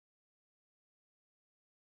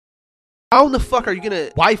How in the fuck are you gonna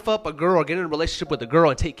wife up a girl or get in a relationship with a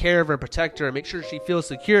girl and take care of her and protect her and make sure she feels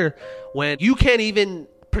secure when you can't even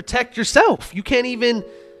protect yourself? You can't even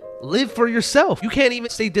live for yourself. You can't even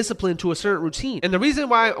stay disciplined to a certain routine. And the reason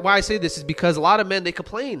why I say this is because a lot of men, they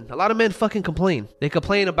complain. A lot of men fucking complain. They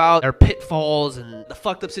complain about their pitfalls and the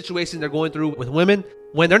fucked up situations they're going through with women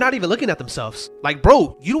when they're not even looking at themselves. Like,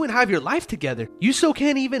 bro, you don't have your life together. You still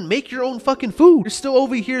can't even make your own fucking food. You're still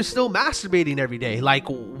over here still masturbating every day. Like,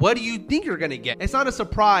 what do you think you're gonna get? It's not a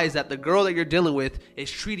surprise that the girl that you're dealing with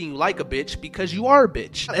is treating you like a bitch because you are a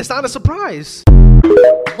bitch. It's not a surprise.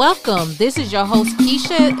 Welcome. This is your host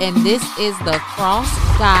Keisha, and this is the Cross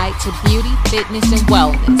Guide to Beauty, Fitness, and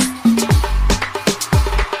Wellness.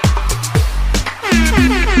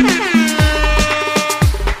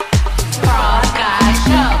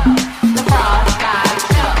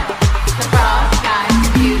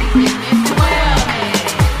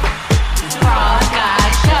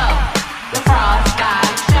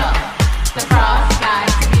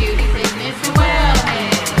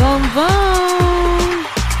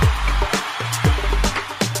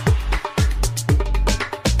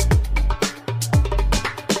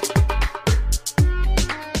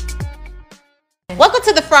 Welcome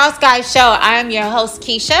to the Frost Guy Show. I am your host,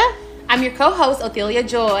 Keisha. I'm your co-host, Othelia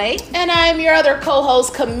Joy. And I'm your other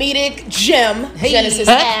co-host, Comedic Jim, Genesis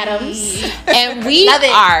Adams. And we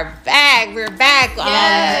are back. We're back.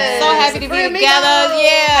 Yes. So happy to be together.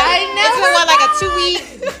 Yeah. I know. It's been like a 2-week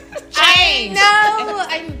change. I know.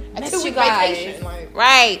 I missed you guys. Vacation,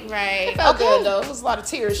 Right. It felt good, though. It was a lot of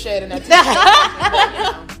tears shed in that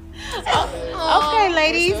time. Okay,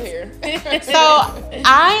 ladies. So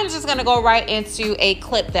I am just going to go right into a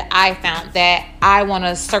clip that I found that I want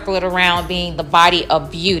to circle it around being the body of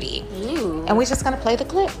beauty. Ooh. And we're just going to play the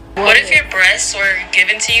clip. What if your breasts were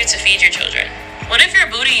given to you to feed your children? What if your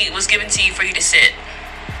booty was given to you for you to sit?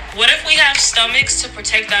 What if we have stomachs to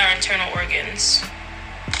protect our internal organs?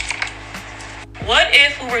 What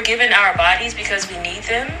if we were given our bodies because we need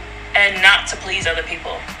them and not to please other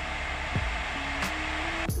people?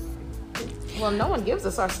 Well, no one gives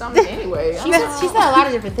us our stomach anyway. She said a lot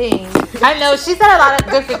of different things. I know she said a lot of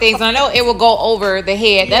different things. I know it will go over the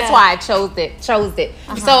head. That's why I chose it.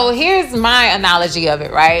 So here's my analogy of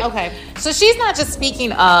it, right? Okay. So she's not just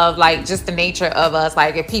speaking of like just the nature of us.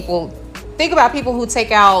 Like if people think about people who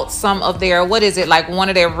take out some of their, one of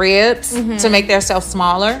their ribs to make themselves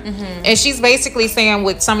smaller. And she's basically saying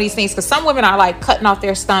with some of these things, because some women are like cutting off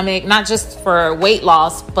their stomach, not just for weight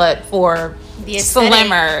loss, but for the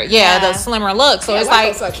slimmer, the slimmer look. So it's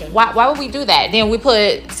like, why would we do that? Then we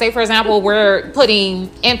put, say for example, we're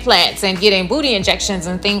putting implants and getting booty injections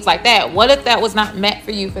and things like that. What if that was not meant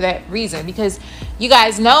for you for that reason? Because you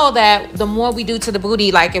guys know that the more we do to the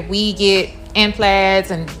booty, like if we get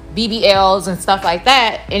implants and BBLs and stuff like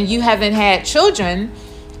that, and you haven't had children,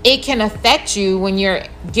 it can affect you when you're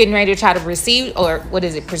getting ready to try to receive, or what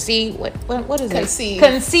is it? Conceive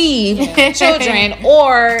children.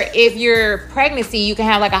 Or if you're pregnancy, you can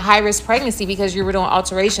have like a high risk pregnancy because you were doing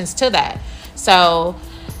alterations to that. So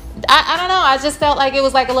I don't know. I just felt like it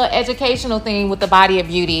was like a little educational thing with the body of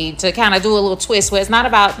beauty to kind of do a little twist where it's not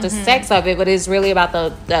about the sex of it, but it's really about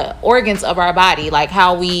the organs of our body, like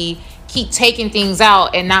how we keep taking things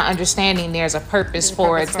out and not understanding there's a purpose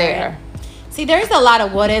for it's there. See, there's a lot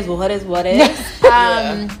of what is.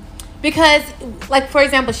 Because, like, for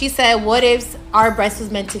example, she said, what if our breast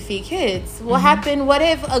was meant to feed kids? What happened? What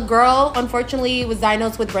if a girl, unfortunately, was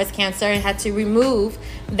diagnosed with breast cancer and had to remove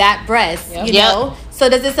that breast, you know? So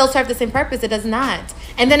does it still serve the same purpose? It does not.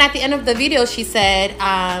 And then at the end of the video, she said,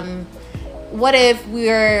 what if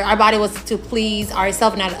our body was to please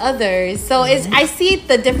ourselves, not others? So I see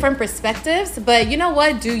the different perspectives, but you know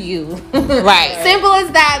what? Do you? Right. Simple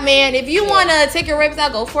as that, man. If you want to take your ribs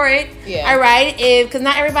out, go for it. Yeah. All right. Because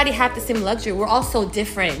not everybody have the same luxury. We're all so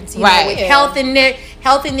different. You know, with health in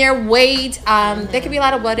their weight. There could be a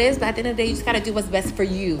lot of what ifs, but at the end of the day, you just got to do what's best for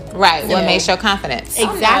you. Right. What makes your confidence.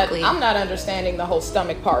 Exactly. I'm not understanding the whole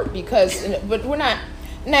stomach part but we're not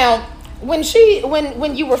now. When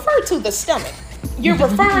you refer to the stomach, you're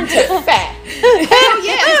referring to fat. Hell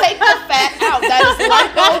yeah, take the fat out. That is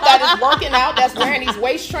lipo, that is working out, that's wearing these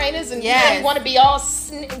waist trainers, and you want to be all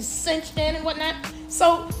cinched in and whatnot.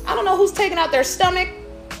 So I don't know who's taking out their stomach.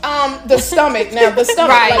 The stomach, right, like the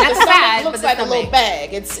stomach looks like a little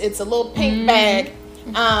bag. It's a little pink bag.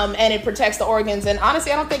 And it protects the organs, and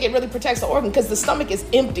honestly I don't think it really protects the organ because the stomach is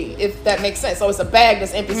empty, if that makes sense. So it's a bag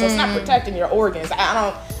that's empty, so it's not protecting your organs.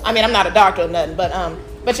 I'm not a doctor or nothing,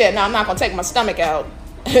 but yeah, no, I'm not gonna take my stomach out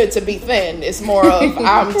to be thin. It's more of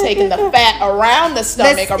I'm taking the fat around the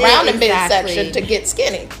stomach, around the midsection to get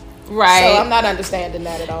skinny. Right. So I'm not understanding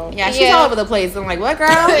that at all. Yeah, she's all over the place. I'm like, what, girl?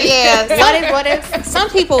 Yeah. What if? Some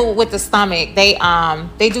people with the stomach, they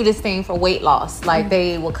do this thing for weight loss. Like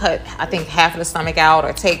they will cut, I think, half of the stomach out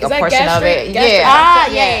or take a portion of it.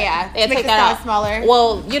 Yeah. They Make take the that out. smaller.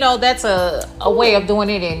 Well, that's a way of doing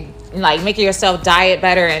it and like making yourself diet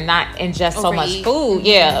better and not ingest so much food.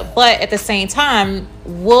 Yeah. But at the same time,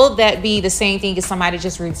 will that be the same thing as somebody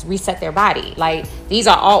just reset their body? Like these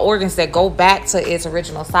are all organs that go back to its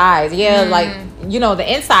original size. Yeah. Like,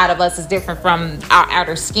 the inside of us is different from our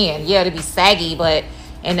outer skin. Yeah, to be saggy, but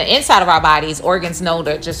in the inside of our bodies, organs know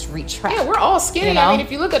to just retract. Yeah, we're all skinny. I mean,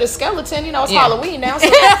 if you look at a skeleton, it's Halloween now. So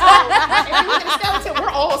if you look at a skeleton,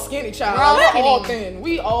 we're all skinny, child. We're all thin.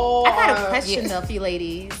 We all. I got a question though for you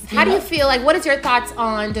ladies. How do you feel? Like, what is your thoughts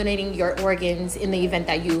on donating your organs in the event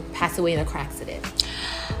that you pass away in a car accident?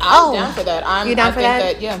 I'm down for that. You down for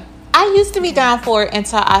that? Yeah. I used to be down for it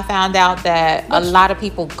until I found out that a lot of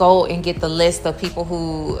people go and get the list of people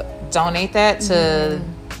who donate that to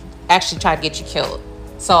actually try to get you killed.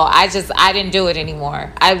 So I didn't do it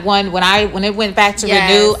anymore. When it went back to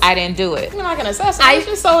renew, I didn't do it. You're like an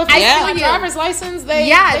assassination. So if you get my driver's license, they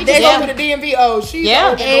just go to the DMV. Oh, she's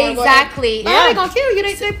exactly. How are they gonna kill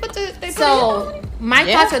you? They put it my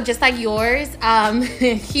thoughts are just like yours,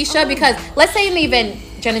 Keisha, because let's say in the event,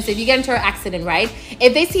 Genesis, you get into an accident, right?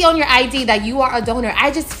 If they see on your ID that you are a donor,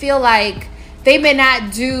 I just feel like they may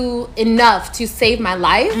not do enough to save my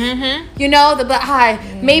life.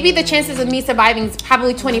 Maybe the chances of me surviving is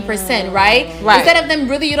probably 20%, right? Instead of them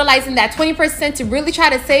really utilizing that 20% to really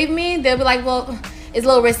try to save me, they'll be like, well, it's a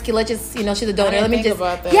little risky. Let's just, she's a donor. And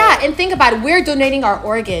think about it. We're donating our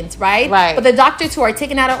organs, right? But the doctors who are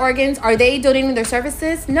taking out our organs, are they donating their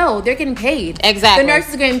services? No, they're getting paid. Exactly. The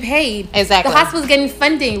nurses are getting paid. Exactly. The hospital's getting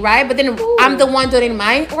funding, right? But then I'm the one donating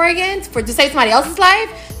my organs to save somebody else's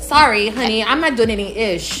life. Sorry, honey, I'm not doing any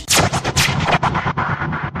ish.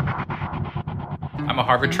 I'm a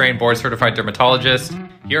Harvard-trained, board-certified dermatologist.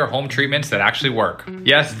 Here are home treatments that actually work.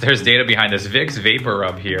 Yes, there's data behind this. Vicks Vapor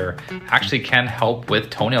Rub here actually can help with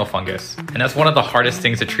toenail fungus. And that's one of the hardest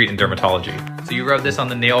things to treat in dermatology. So you rub this on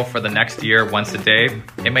the nail for the next year once a day,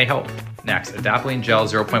 it may help. Next, adapalene gel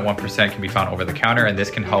 0.1% can be found over the counter, and this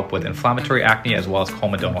can help with inflammatory acne as well as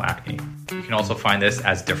comedonal acne. You can also find this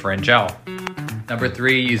as different gel. Number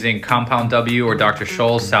 3, using Compound W or Dr.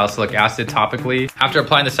 Scholl's salicylic acid topically. After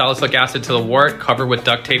applying the salicylic acid to the wart, cover with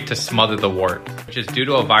duct tape to smother the wart, which is due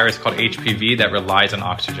to a virus called HPV that relies on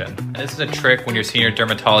oxygen. And this is a trick when you're seeing your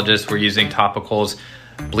dermatologist. We're using topicals,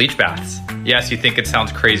 bleach baths. Yes, you think it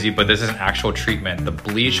sounds crazy, but this is an actual treatment. The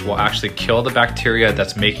bleach will actually kill the bacteria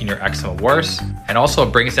that's making your eczema worse, and also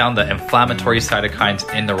it brings down the inflammatory cytokines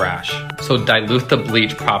in the rash. So dilute the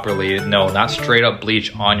bleach properly. No, not straight up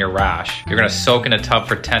bleach on your rash. You're gonna soak in a tub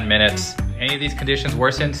for 10 minutes. If any of these conditions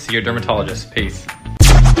worsen, see your dermatologist. Peace.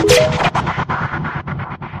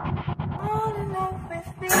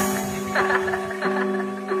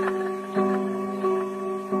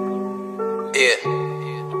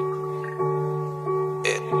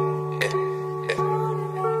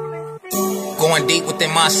 Going deep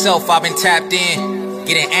within myself, I've been tapped in,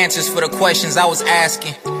 getting answers for the questions I was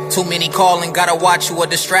asking. Too many calling, gotta watch you, a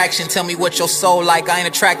distraction. Tell me what your soul like, I ain't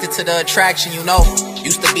attracted to the attraction,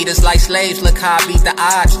 Used to beat us like slaves, look how I beat the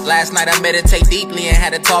odds. Last night I meditate deeply and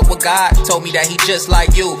had a talk with God. Told me that he just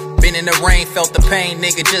like you, been in the rain, felt the pain,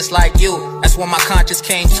 nigga, just like you. That's when my conscience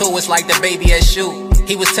came to, it's like the baby at shoe.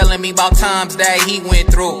 He was telling me about times that he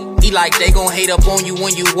went through. He like, they gon' hate up on you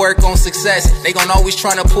when you work on success. They gon' always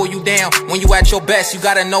tryna pull you down when you at your best. You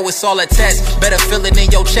gotta know it's all a test. Better feel it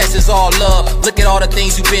in your chest, it's all love. Look at all the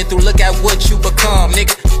things you've been through, look at what you become,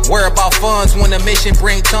 nigga. Worry about funds when the mission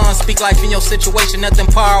bring tons. Speak life in your situation, nothing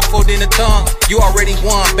powerful than the tongue. You already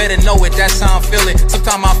won, better know it, that's how I'm feeling.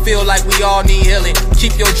 Sometimes I feel like we all need healing.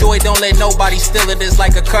 Keep your joy, don't let nobody steal it, it's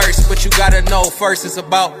like a curse. But you gotta know first, it's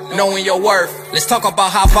about knowing your worth. Let's talk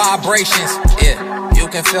about high vibrations, you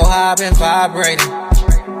can feel how I've been vibrating.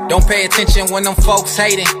 Don't pay attention when them folks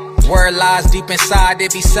hating. Word lies deep inside, there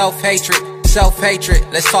be self-hatred. Self-hatred,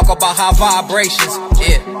 let's talk about high vibrations,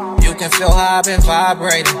 you can feel how I've been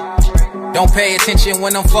vibrating. Don't pay attention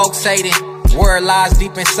when them folks hating. Word lies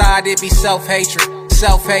deep inside, it be self-hatred.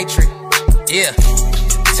 Self-hatred,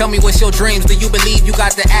 Tell me what's your dreams, do you believe you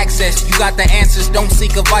got the access? You got the answers, don't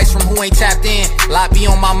seek advice from who ain't tapped in. Lot be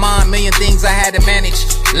on my mind, million things I had to manage.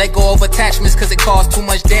 Let go of attachments cause it caused too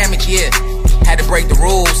much damage, Had to break the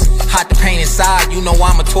rules, hide the pain inside. inside, you know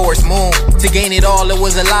I'm a Taurus moon. To gain it all, it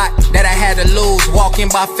was a lot that I had to lose. Walking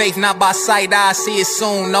by faith, not by sight, I see it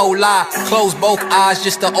soon, no lie. Close both eyes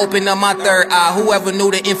just to open up my third eye. Whoever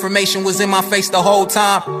knew the information was in my face the whole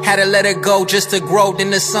time. Had to let her go just to grow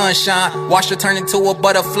in the sunshine. Watched her turn into a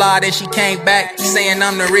butterfly, then she came back saying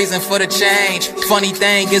I'm the reason for the change. Funny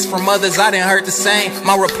thing is, from others I didn't hurt the same.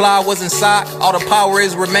 My reply was inside, all the power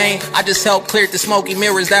is remain. I just helped clear the smoky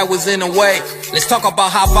mirrors that was in the way. Let's talk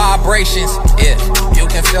about high vibrations. Yeah, you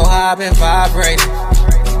can feel how I've been vibrating.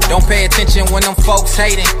 Don't pay attention when them folks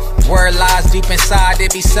hating. Word lies deep inside,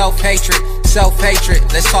 it be self-hatred, self-hatred.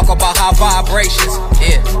 Let's talk about high vibrations.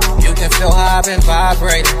 Yeah, you can feel how I've been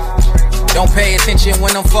vibrating. Don't pay attention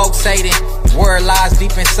when them folks hating. Word lies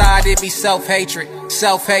deep inside, it be self-hatred,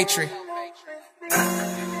 self-hatred.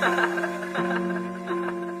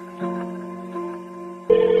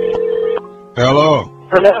 Hello.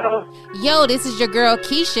 Yo, this is your girl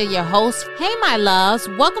Keisha, your host. Hey, my loves,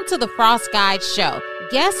 welcome to the Frost Guide Show.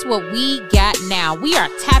 Guess what we got now? We are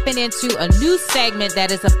tapping into a new segment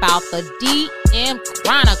that is about the DM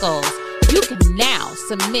Chronicles. You can now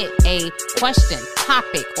submit a question,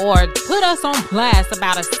 topic, or put us on blast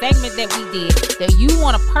about a segment that we did that you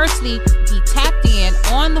want to personally be tapped in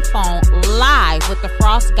on the phone live with the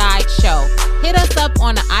Frost Guide Show. Hit us up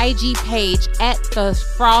on the IG page at the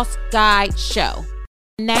Frost Guide Show.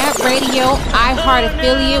 Nat Radio, iHeart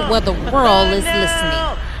affiliate where the world is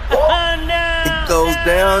listening. It goes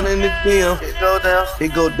down in the DM. It go down.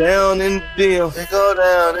 It go down in the DM. It go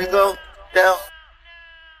down. It go down.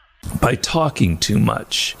 By talking too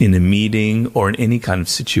much in a meeting or in any kind of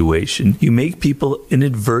situation, you make people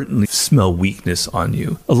inadvertently smell weakness on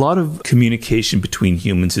you. A lot of communication between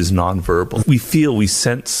humans is nonverbal. We feel, we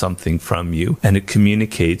sense something from you, and it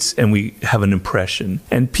communicates, and we have an impression.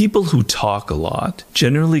 And people who talk a lot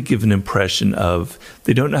generally give an impression of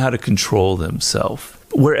they don't know how to control themselves.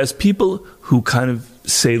 Whereas people who kind of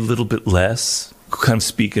say a little bit less, who kind of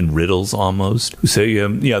speak in riddles almost, who say,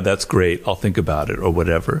 yeah, that's great, I'll think about it, or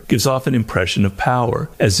whatever, gives off an impression of power,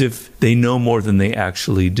 as if they know more than they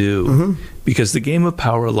actually do. Mm-hmm. Because the game of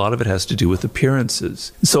power, a lot of it has to do with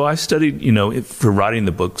appearances. So I studied, for writing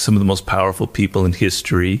the book, some of the most powerful people in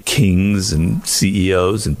history, kings and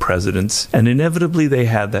CEOs and presidents, and inevitably they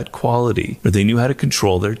had that quality, or they knew how to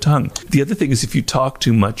control their tongue. The other thing is, if you talk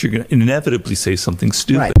too much, you're going to inevitably say something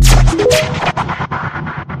stupid. Right.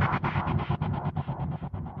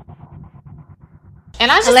 And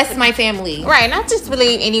I just, unless my family. Right, and I just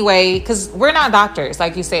believe anyway, because we're not doctors,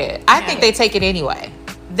 like you said. I think they take it anyway.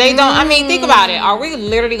 They don't, I mean, think about it. Are we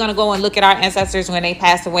literally going to go and look at our ancestors when they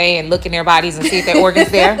pass away and look in their bodies and see if their organs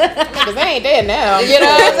there? Because they ain't dead now. You know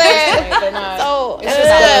what I'm saying? They're not. So,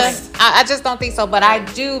 I just don't think so. But I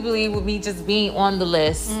do believe with me just being on the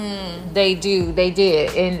list, they did.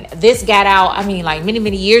 And this got out, I mean, like many,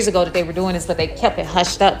 many years ago that they were doing this, but they kept it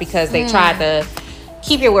hushed up because they tried to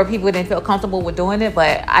keep it where people didn't feel comfortable with doing it,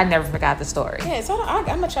 but I never forgot the story. Yeah, so I'm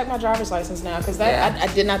gonna check my driver's license now because I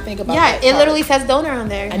did not think about that. Yeah, it literally says donor on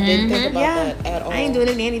there. I didn't think about that at all. I ain't doing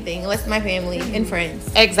anything unless my family and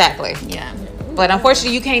friends. Exactly. Yeah. But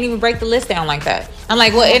unfortunately, you can't even break the list down like that. I'm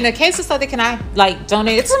like, well, in the case of something, can I like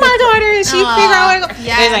donate it to my daughter and she figure out what?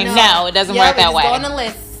 Yeah, it's like, no, it doesn't work that way. Go on the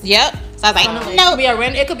list. Yep. So I was like, no.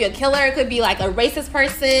 It could be a killer. It could be like a racist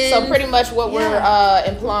person. So pretty much what we're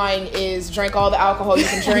implying is drink all the alcohol you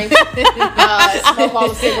can drink, smoke all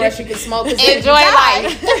the cigarettes you can smoke. Enjoy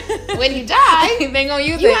life. When you die, they ain't gonna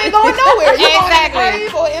use it. You ain't going nowhere. You're exactly. going in a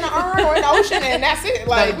grave or in an urn or an ocean, and that's it.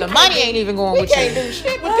 Like the money ain't even going with you. We can't do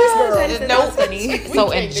shit with this girl. Nope.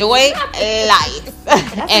 So enjoy life.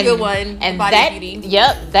 That's a good one. And body that, beauty.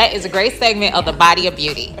 Yep, that is a great segment of the body of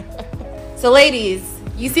beauty. So ladies,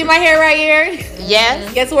 you see my hair right here?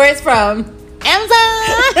 Yes. Guess where it's from? Amazon.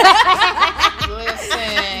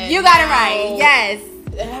 Listen, you got it right. Yes.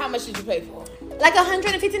 How much did you pay for? Like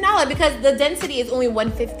 $115 because the density is only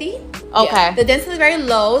 150. Okay. Yeah. The density is very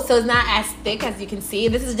low, so it's not as thick as you can see.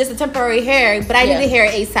 This is just a temporary hair, but I need the hair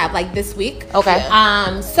ASAP, like this week. Okay.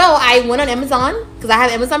 So I went on Amazon because I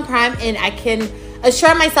have Amazon Prime, and I can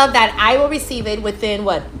assure myself that I will receive it within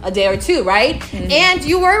a day or two, right? Mm-hmm. And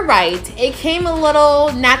you were right. It came a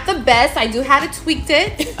little not the best. I do have to tweak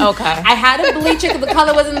it. Okay. I had to bleach it because the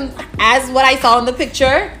color wasn't as what I saw in the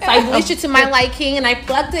picture. So I bleached it to my liking, and I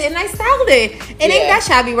plugged it and I styled it. It ain't that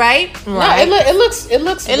shabby, right? Right. No, it looks good. It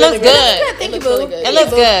looks good. Thank you, boo. It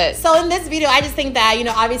looks good. So in this video, I just think that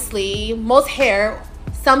obviously most hair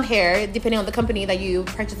some hair, depending on the company that you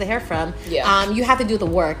purchase the hair from, Yeah. You have to do the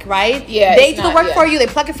work, right? Yeah, They it's do the not- work for you. They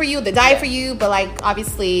pluck it for you. They dye it for you. But like,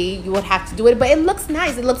 obviously, you would have to do it. But it looks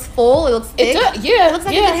nice. It looks full. It looks thick. It does, yeah. It looks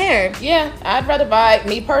like yeah. good hair. Yeah, I'd rather buy,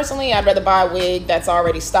 me personally, I'd rather buy a wig that's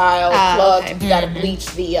already styled, plugged. Okay. You gotta bleach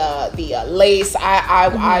the lace.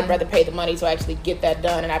 I'd rather pay the money to actually get that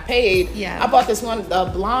done. And I paid, I bought this one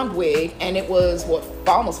blonde wig, and it was,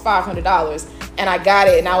 almost $500. And I got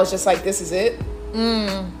it, and I was just like, this is it?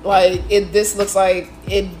 Like, this looks like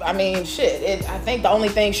it. I mean, shit. I think the only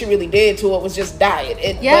thing she really did to it was just dye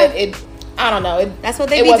it. But I don't know. That's what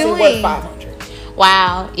they it be wasn't doing. worth $500.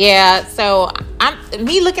 Wow. Yeah. So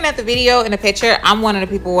me looking at the video and the picture, I'm one of the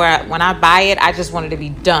people where when I buy it, I just want it to be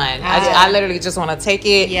done. I literally just want to take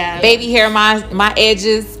it, baby hair my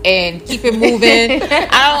edges, and keep it moving.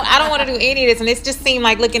 I don't want to do any of this, and it just seemed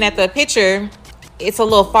like looking at the picture, it's a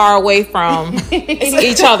little far away from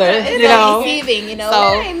each other, you know. Deceiving, you know.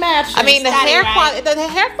 So, It ain't matching. I mean, the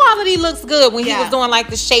hair quality looks good when he Yeah. was doing like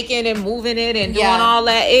the shaking and moving it and doing Yeah. all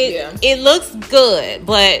that. It looks good,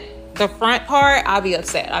 but the front part, I'll be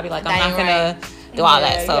upset. I'll be like, I'm not gonna do all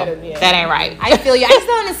that. So that ain't right. I feel you. I just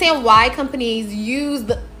don't understand why companies use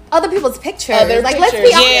other people's pictures. Other Like, pictures. let's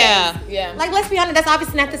be honest. Yeah. Like, let's be honest. That's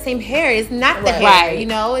obviously not the same hair. It's not the hair. Right. You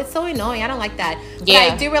know, it's so annoying. I don't like that. But Yeah.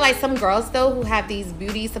 I do realize some girls though who have these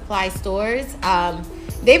beauty supply stores.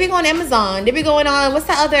 They be going Amazon. They be going on what's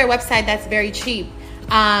the other website that's very cheap?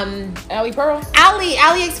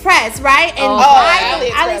 AliExpress, right?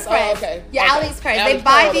 And AliExpress. Oh, okay. Yeah, Okay. AliExpress. They AliExpress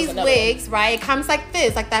buy was these another wigs, right? It comes like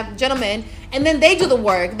this, like that gentleman, and then they do the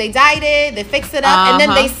work. They dyed it, they fix it up, and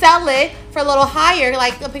then they sell it for a little higher,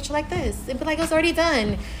 like a picture like this. It'd be like it was already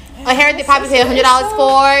done. A hair they probably pay $100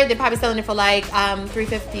 for. They're probably selling it for like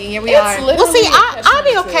 $350. Here we are. Well, see, I'll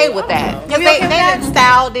be okay with that because they done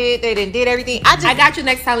styled it. They done did everything. I got you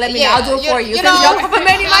next time. Let me know. I'll do it for you. You know, y'all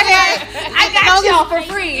complimenting my hair. I got y'all for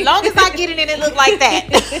free. Long as I get it and it look like that.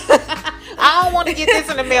 I don't want to get this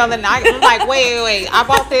in the mail and I'm like, wait. I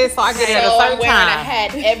bought this, so I get it at a certain wearing time. a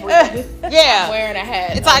hat every Yeah. I'm wearing a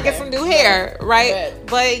hat. Until I get some new hair, right?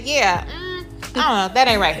 But yeah, I don't know. That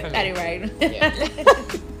ain't right for me. That ain't right.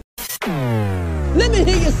 Let me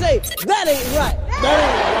hear you say, that ain't right.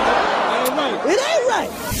 That ain't right. It ain't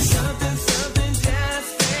right.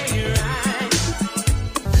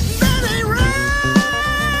 That ain't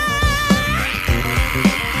right.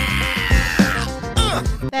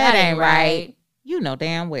 That ain't right. You know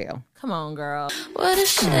damn well. Come on, girl. What a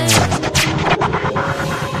shame.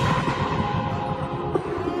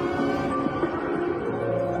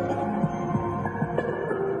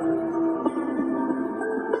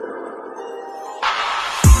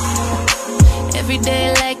 Every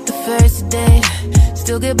day like the first day,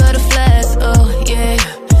 still get butterflies, oh yeah.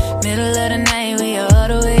 Middle of the night, we all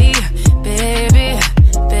the way, baby.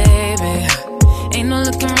 Ain't no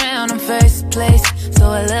looking around, I'm first place, so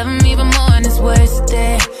I love him even more on his worst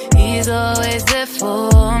day. He's always there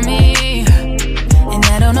for me, and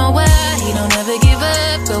I don't know why he don't ever give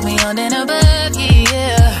up, go beyond and above,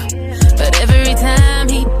 yeah. But every time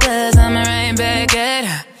he does, I'm right back at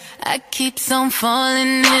her. I keep on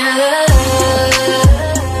falling in love.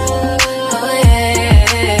 Oh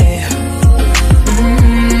yeah.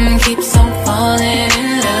 Keeps on falling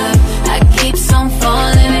in love. I keep on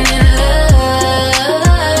falling in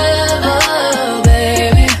love. Oh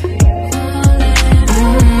baby.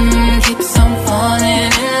 Keeps on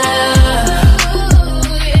falling in love.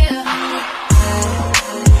 Yeah.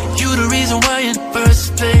 You the reason why in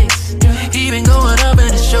first place. Even going up in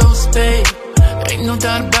the show space. Ain't no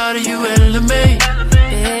doubt about it, you elevate.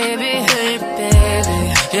 Baby.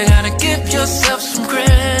 You gotta give yourself some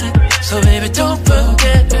credit. So baby, don't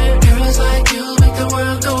forget. Girls like you make the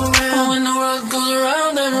world go round. When the world goes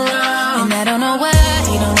around and around. And I don't know why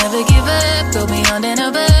he don't ever give up, go beyond and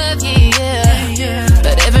above, yeah.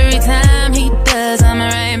 But every time he does, I'm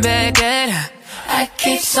right back at her. I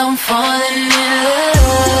keep on falling in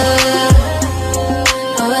love.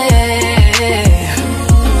 Oh yeah.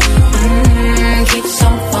 Keeps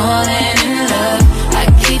on falling in love. I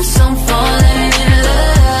keep on falling in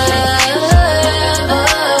love.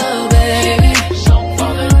 Oh baby.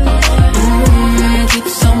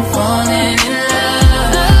 Keeps on falling in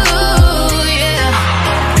love. Oh yeah.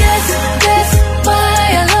 That's why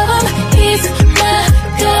I love him. He's my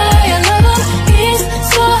guy. I love him. He's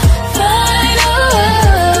so fine. Oh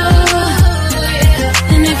yeah.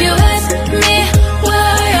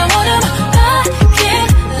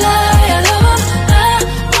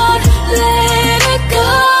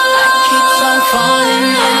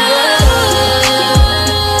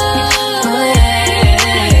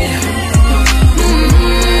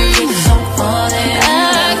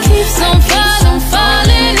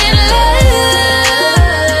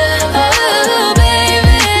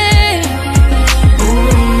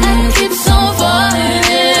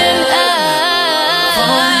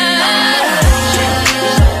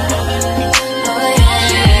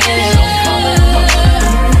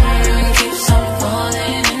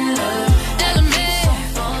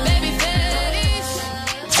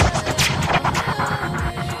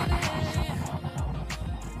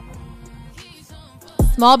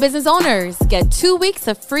 Small business owners get 2 weeks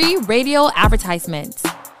of free radio advertisements.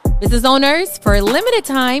 Business owners, for a limited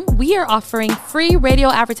time, we are offering free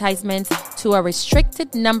radio advertisements to a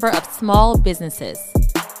restricted number of small businesses.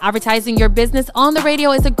 Advertising your business on the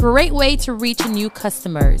radio is a great way to reach new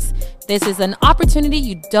customers. This is an opportunity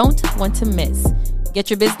you don't want to miss.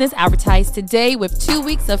 Get your business advertised today with 2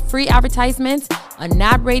 weeks of free advertisements on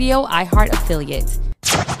NAB Radio iHeart affiliate.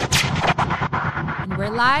 And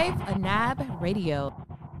we're live on NAB Radio.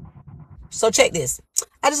 So check this.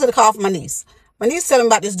 I just had a call from my niece. My niece telling me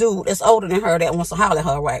about this dude that's older than her that wants to holler at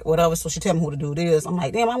her, right? Whatever. So she tell me who the dude is. I'm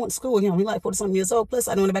like, damn, I went to school with him. He like 40-something years old. Plus,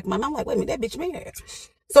 I know in the back of my mind, I'm like, wait a minute, that bitch married.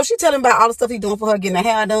 So she telling me about all the stuff he doing for her, getting her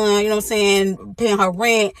hair done, you know what I'm saying, paying her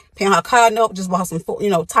rent, paying her car note, just bought some,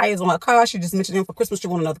 tires on her car. She just mentioned him for Christmas. She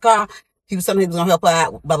wanted another car. He was telling her he was going to help her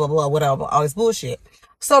out, blah, blah, blah, whatever, all this bullshit.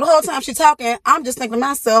 So the whole time she talking, I'm just thinking to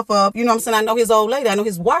myself of, you know what I'm saying, I know his old lady, I know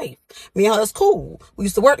his wife. Me and her is cool. We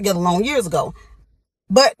used to work together long years ago.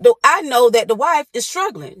 But I know that the wife is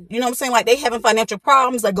struggling. You know what I'm saying? Like, they having financial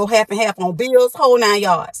problems. They go half and half on bills, whole 9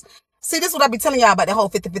 yards. See, this is what I be telling y'all about that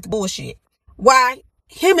whole 50-50 bullshit. Why?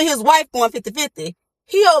 Him and his wife going 50-50.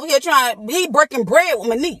 He over here he breaking bread with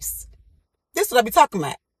my niece. This is what I be talking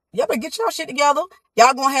about. Y'all better get y'all shit together.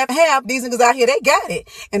 Y'all gonna have half. These niggas out here, they got it.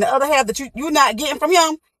 And the other half that you're not getting from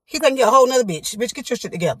him, he can get a whole nother bitch. Bitch, get your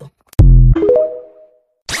shit together.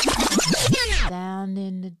 Down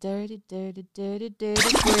in the dirty, dirty, dirty, dirty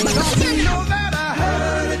grave. Don't you know that I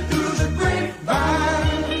heard it through the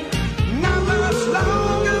grapevine? Not much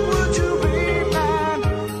longer would you be mine?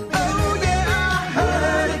 Oh yeah, I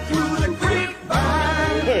heard it through the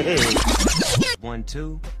grapevine. 1,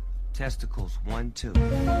 2, testicles, 1, 2.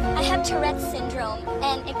 I have Tourette's syndrome,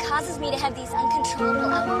 and it causes me to have these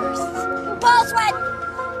uncontrollable outbursts. Ball sweat,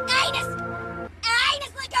 anus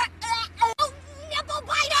liquor, nipple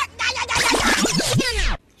biter.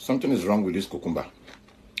 Something is wrong with this cucumber.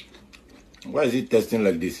 Why is it tasting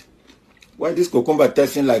like this? Why is this cucumber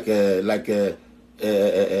tasting like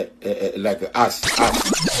ass?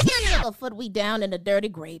 A foot we down in the dirty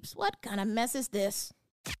grapes. What kind of mess is this?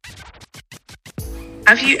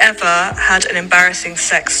 Have you ever had an embarrassing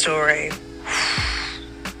sex story?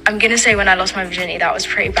 I'm gonna say when I lost my virginity, that was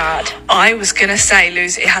pretty bad. I was gonna say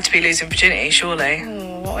it had to be losing virginity, surely.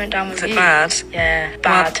 What went down with Was it bad? Yeah,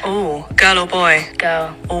 bad. Oh, girl or boy?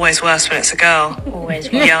 Girl. Always worse when it's a girl.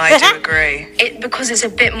 Always worse. Yeah, I do agree. Because it's a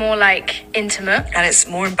bit more like intimate. And it's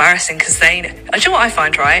more embarrassing because do you know what I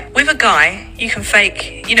find, right? With a guy, you can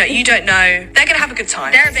fake, you don't know. They're going to have a good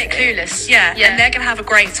time. They're a bit clueless. Yeah, and they're going to have a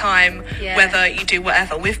great time whether you do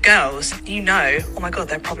whatever. With girls, oh my God,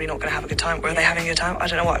 they're probably not going to have a good time. Or are they having a good time? I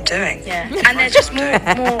don't know what I'm doing. Yeah. And they're just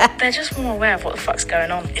they're just more aware of what the fuck's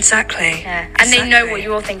going on. Exactly. Yeah. And they know what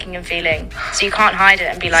you're thinking and feeling. So you can't hide it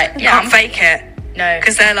and be like, you can't fake it. No.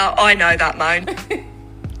 Because they're like, I know that moan.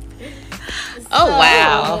 Oh,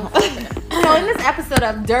 wow. So in this episode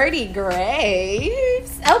of Dirty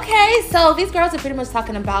Graves, okay, so these girls are pretty much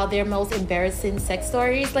talking about their most embarrassing sex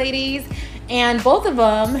stories, ladies. And both of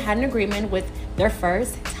them had an agreement with their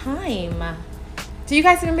first time. Do you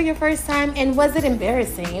guys remember your first time? And was it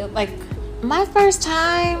embarrassing? Like, my first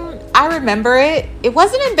time, I remember it. It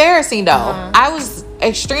wasn't embarrassing though. I was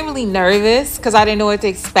extremely nervous because I didn't know what to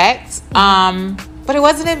expect. But it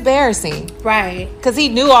wasn't embarrassing, right? Because he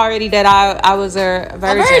knew already that I was a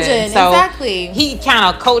virgin. So exactly. He kind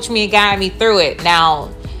of coached me and guided me through it. Now,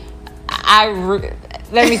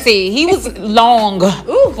 let me see. He was long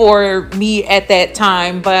for me at that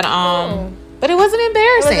time, but it wasn't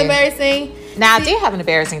embarrassing. It was embarrassing. Now, I did have an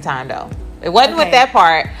embarrassing time though. It wasn't with that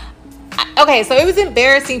part. Okay, so it was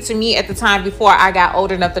embarrassing to me at the time before I got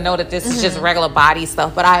old enough to know that this is just regular body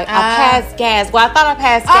stuff. But I passed gas. Well, I thought I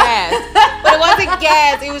passed gas. But it wasn't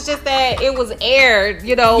gas. It was just that it was air,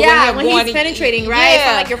 Yeah, when he's penetrating, right? Yeah.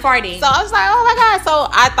 So like you're farting. So I was like, oh my God. So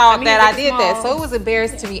I thought that I did that. So it was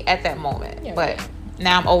embarrassing to me at that moment. Yeah, but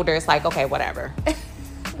now I'm older. It's like, okay, whatever.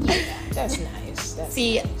 That's nice.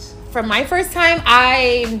 See, for my first time,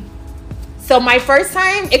 my first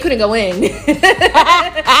time, it couldn't go in. The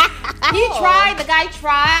guy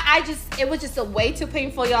tried. It was just way too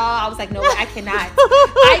painful, y'all. I was like, no, I cannot.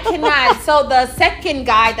 I cannot. So the second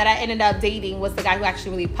guy that I ended up dating was the guy who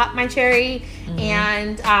actually really popped my cherry. Mm-hmm.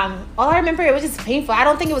 And all I remember, it was just painful. I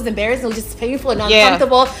don't think it was embarrassing. It was just painful and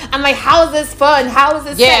uncomfortable. I'm like, how is this fun? How is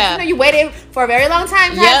this sex? You waited for a very long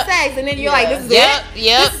time to have sex. And then you're like, this is it?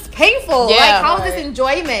 This is painful. Like, how is this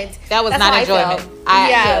enjoyment? That was not enjoyment.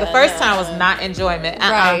 The first time was not enjoyment.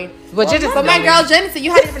 Right. But my girl Jennifer,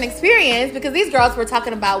 you had a different experience because these girls were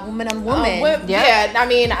talking about woman on woman. Yeah, I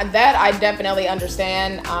mean that I definitely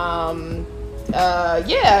understand.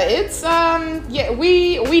 it's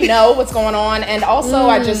we know what's going on, and also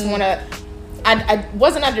I just want to. I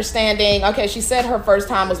wasn't understanding. Okay, she said her first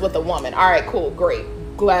time was with a woman. All right, cool, great,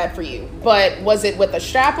 glad for you. But was it with a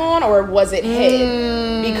strap on or was it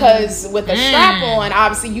head? Because with a strap on,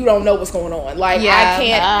 obviously you don't know what's going on. Like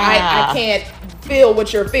I can't feel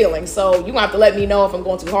what you're feeling, so you gonna have to let me know if I'm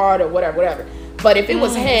going too hard or whatever. But if it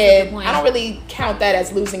was head, I don't really count that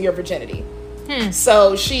as losing your virginity.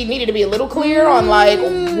 So she needed to be a little clear on like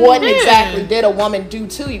what exactly did a woman do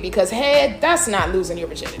to you, because head, that's not losing your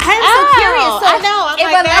virginity. I'm so curious. So I know. If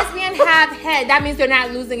a lesbian have head, that means they're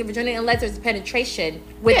not losing your virginity unless there's penetration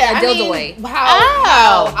with a dildo way.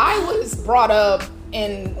 How I was brought up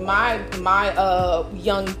in my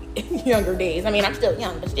younger days. I mean, I'm still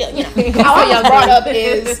young, but still, how I was brought up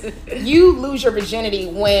is you lose your virginity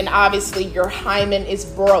when obviously your hymen is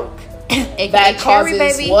broke. That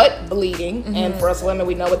causes what? Bleeding. And for us women,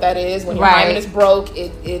 we know what that is. When your hymen is broke,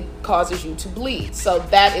 it causes you to bleed. So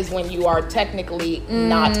that is when you are technically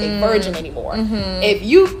not a virgin anymore. If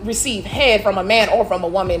you receive head from a man or from a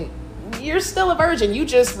woman, you're still a virgin. You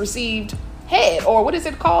just received head, or what is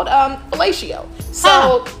it called? Fellatio.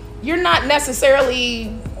 So you're not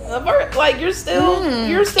necessarily like you're still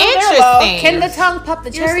there, love. Can the tongue pop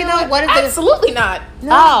the cherry though? What is it? Absolutely not.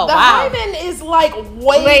 No. The hymen is like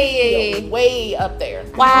way up there.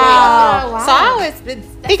 Wow. So I always been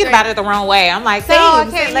thinking about it the wrong way. I'm like, I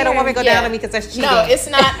can't let a woman go down on me because that's cheating. No, it's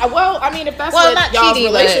not. Well, I mean, if that's what y'all's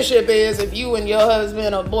relationship is, if you and your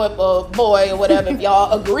husband or boy or whatever, if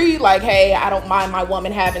y'all agree, like, hey, I don't mind my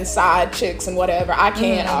woman having side chicks and whatever. I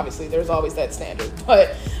can't. Obviously, there's always that standard,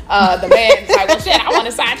 but the man's like, well, shit, I want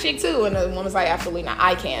a side chick too, and the woman's like, absolutely not,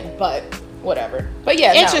 I can, but whatever. But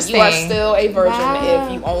yeah, no, you are still a virgin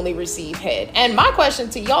if you only receive head. And my question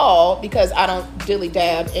to y'all, because I don't dilly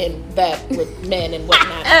dab in that with men and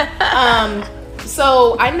whatnot.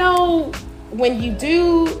 So I know when you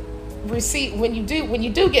do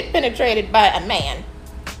get penetrated by a man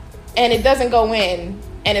and it doesn't go in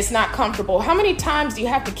and it's not comfortable, how many times do you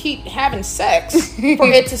have to keep having sex for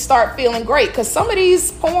it to start feeling great? Because some of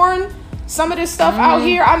these porn, some of this stuff out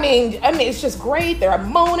here, I mean, it's just great. They're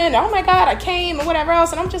moaning, oh my God, I came, and whatever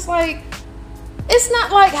else. And I'm just like, it's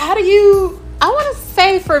not like, how do you... I want to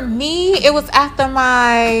say for me, it was after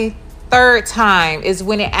my third time is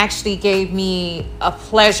when it actually gave me a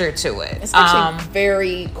pleasure to it. It's actually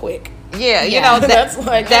very quick. Yeah, you know, that's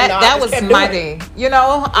like that was my thing, you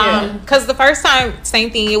know, because the first time,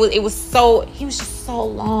 same thing. He was just so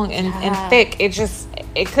long and thick. I just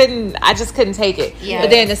couldn't take it. But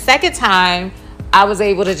then the second time, I was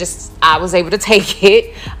able to take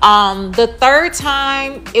it. The third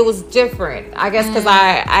time, it was different, I guess, because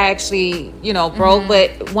I actually, broke.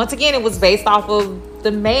 But once again, it was based off of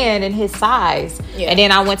the man and his size. And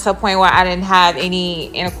then I went to a point where I didn't have any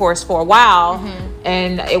intercourse for a while,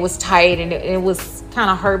 and it was tight and it was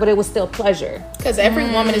kind of hurt, but it was still pleasure. Because every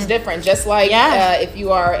woman is different. Just like if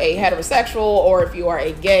you are a heterosexual or if you are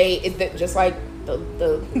a gay, just like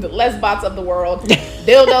the lesbots of the world,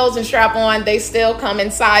 dildos and strap-on, they still come in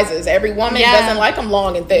sizes. Every woman doesn't like them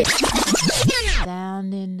long and thick.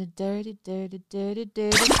 Down in the dirty grave. Don't you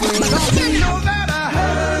know that I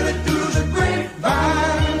heard it through the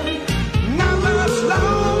grapevine? Now much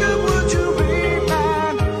longer would you be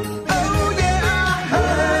mine? Oh yeah, I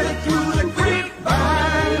heard it through the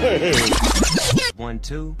grapevine. 1,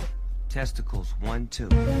 2, testicles, 1, 2.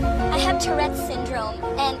 I have Tourette's syndrome,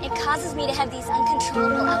 and it causes me to have these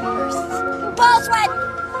uncontrollable outbursts. Ball sweat!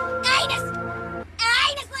 Anus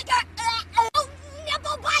liquor!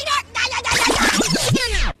 Nipple biter!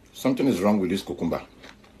 Something is wrong with this cucumber.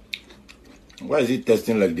 Why is it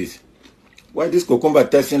tasting like this? Why this cucumber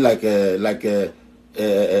tasting like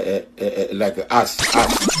ass?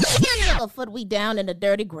 A foot we down in the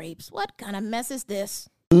dirty grapes. What kind of mess is this?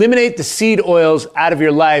 Eliminate the seed oils out of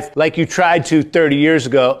your life like you tried to 30 years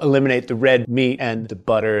ago. Eliminate the red meat and the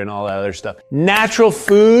butter and all that other stuff. Natural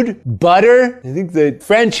food, butter. I think the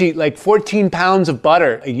French eat like 14 pounds of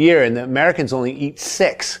butter a year and the Americans only eat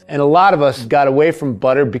 6. And a lot of us got away from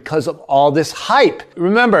butter because of all this hype.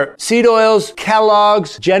 Remember, seed oils,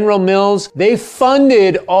 Kellogg's, General Mills, they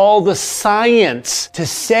funded all the science to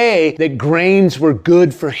say that grains were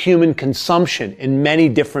good for human consumption in many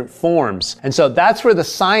different forms. And so that's where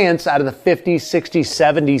the science out of the 50s, 60s,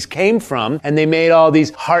 70s came from, and they made all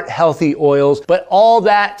these heart-healthy oils, but all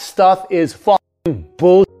that stuff is fucking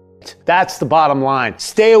bullshit. That's the bottom line.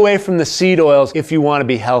 Stay away from the seed oils if you want to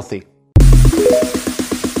be healthy. Yeah.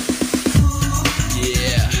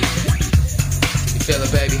 You feel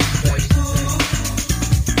it, baby?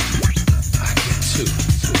 I get too.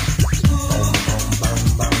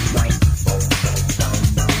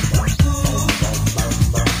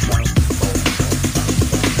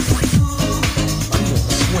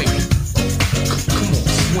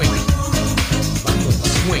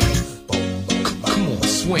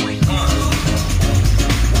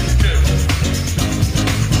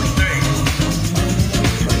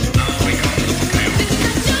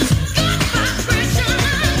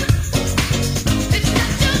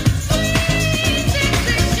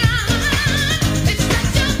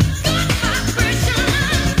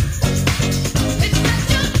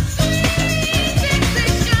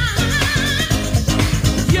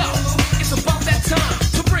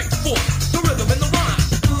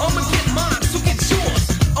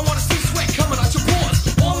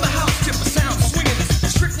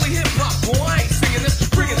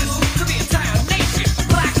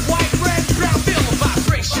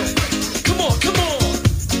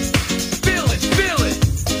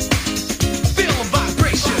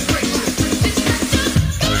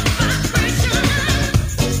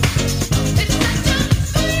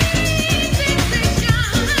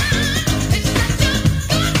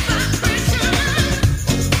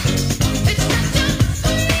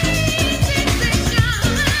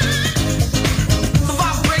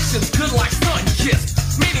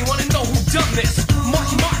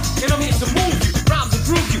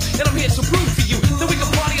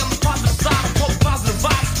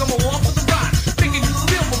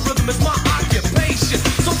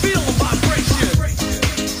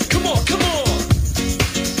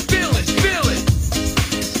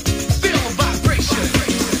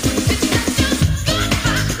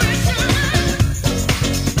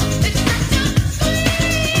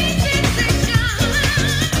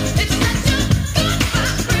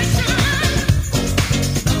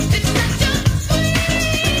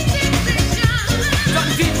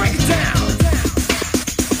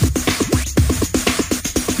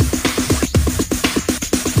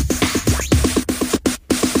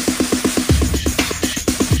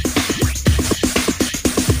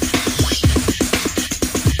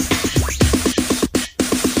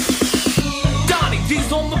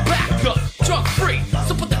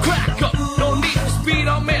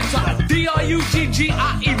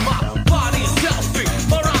 D-R-U-G-G-I-E, my body is selfie.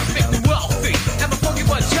 My rhymes make me wealthy, and my funky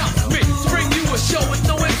bunch helps me to bring you a show with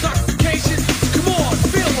no intoxication. Come on,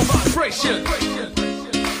 feel the vibration.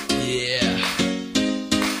 Yeah.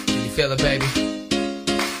 Can you feel it, baby?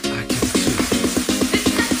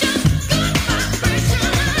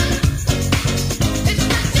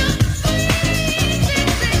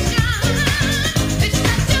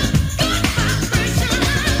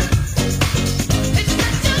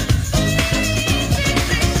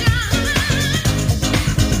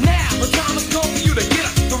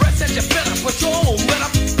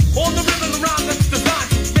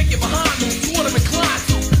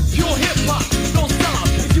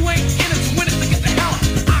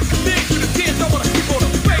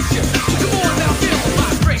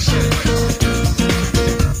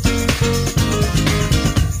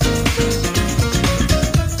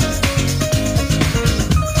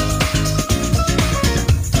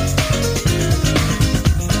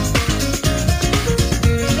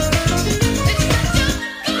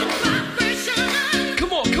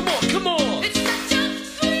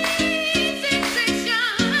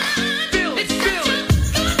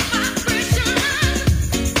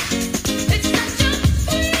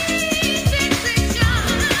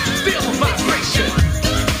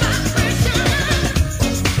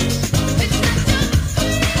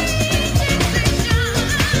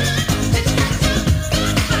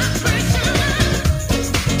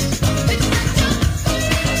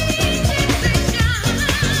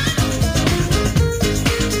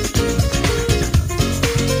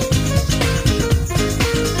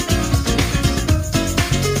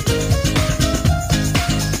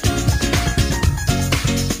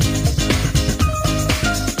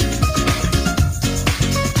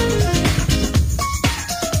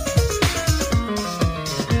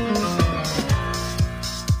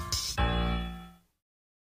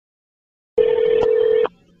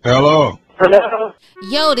 Hello.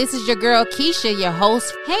 Yo, this is your girl Keisha, your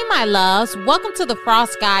host. Hey, my loves. Welcome to the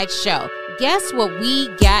Frost Guide Show. Guess what we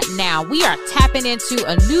got now? We are tapping into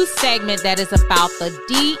a new segment that is about the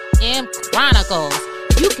DM Chronicles.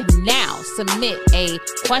 You can now submit a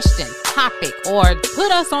question, topic, or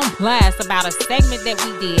put us on blast about a segment that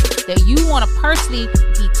we did that you want to personally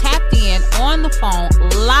be tapped in on the phone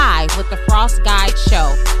live with the Frost Guide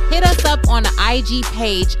Show. Hit us up on the IG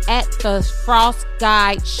page at the Frost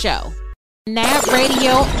Guide Show. Nat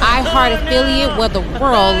Radio, iHeart affiliate where the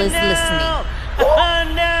world is listening.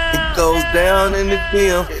 It goes down in the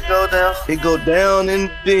DM. It go down. It go down in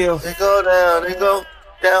the DM. It go down. It go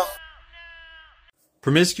down.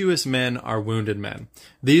 Promiscuous men are wounded men.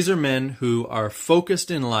 These are men who are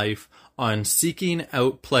focused in life on seeking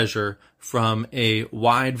out pleasure from a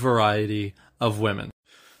wide variety of women.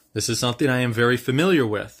 This is something I am very familiar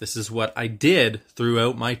with. This is what I did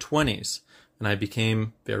throughout my 20s, and I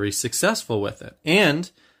became very successful with it.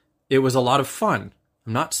 And it was a lot of fun.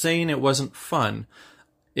 I'm not saying it wasn't fun.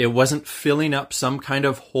 It wasn't filling up some kind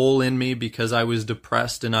of hole in me because I was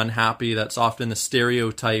depressed and unhappy. That's often the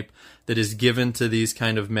stereotype that is given to these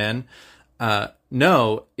kind of men.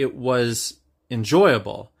 No, it was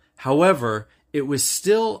enjoyable. However, it was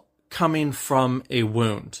still coming from a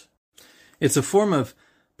wound. It's a form of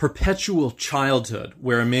perpetual childhood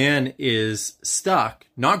where a man is stuck,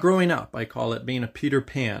 not growing up. I call it being a Peter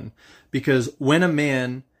Pan, because when a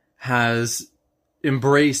man has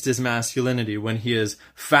embraced his masculinity, when he has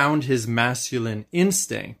found his masculine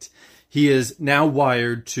instinct, he is now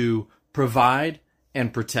wired to provide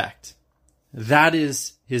and protect. That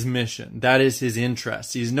is his mission. That is his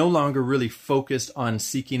interest. He's no longer really focused on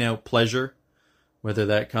seeking out pleasure, whether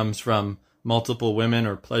that comes from multiple women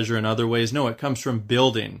or pleasure in other ways. No, it comes from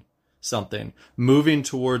building something, moving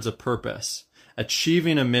towards a purpose,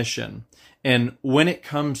 achieving a mission. And when it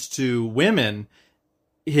comes to women,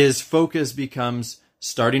 his focus becomes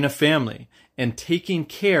starting a family and taking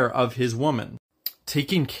care of his woman.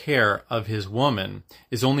 Taking care of his woman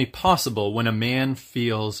is only possible when a man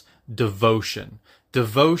feels devotion.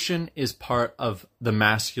 Devotion is part of the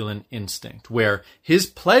masculine instinct, where his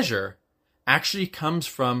pleasure actually comes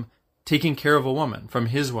from taking care of a woman, from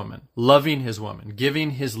his woman, loving his woman,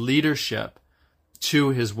 giving his leadership to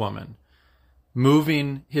his woman,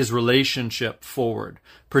 moving his relationship forward,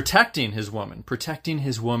 protecting his woman, protecting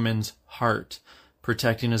his woman's heart,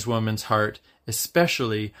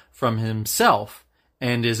 especially from himself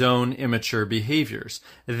and his own immature behaviors.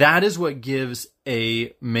 That is what gives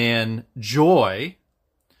a man joy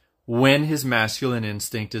when his masculine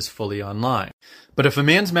instinct is fully online. But if a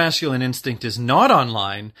man's masculine instinct is not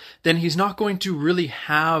online, then he's not going to really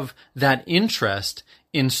have that interest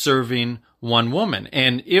in serving one woman.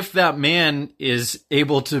 And if that man is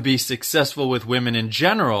able to be successful with women in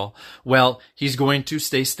general, well, he's going to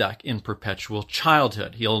stay stuck in perpetual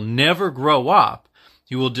childhood. He'll never grow up.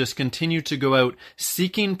 He will just continue to go out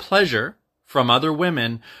seeking pleasure from other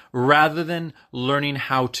women rather than learning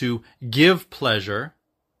how to give pleasure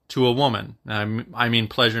to a woman. I mean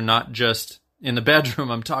pleasure not just in the bedroom.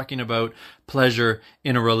 I'm talking about pleasure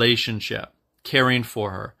in a relationship, caring for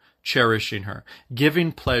her, cherishing her,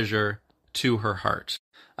 giving pleasure to her heart.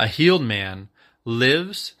 A healed man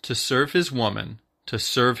lives to serve his woman, to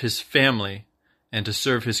serve his family, and to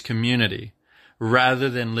serve his community, rather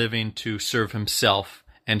than living to serve himself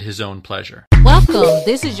and his own pleasure. Welcome.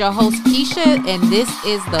 This is your host, Keisha, and this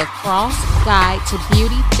is the Cross Guide to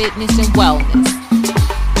Beauty, Fitness, and Wellness.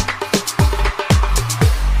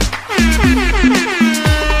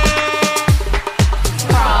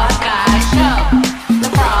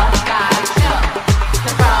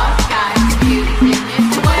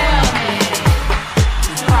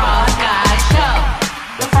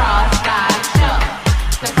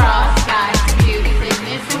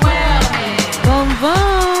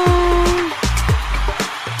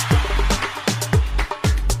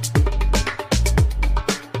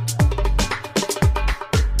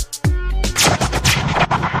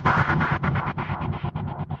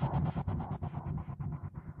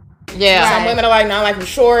 Yeah, some women are like, no, I like them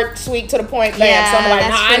short, sweet, to the point. Bam. Yeah, some are like, no,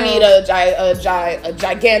 that's I need a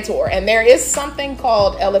gigantor. And there is something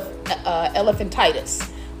called elephantitis,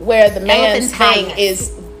 where the man's thing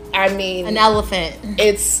is, I mean, an elephant.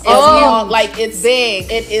 It's long, like it's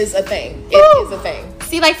big. It is a thing. It is a thing.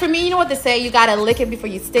 See, like for me, you know what they say? You gotta lick it before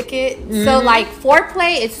you stick it. So, like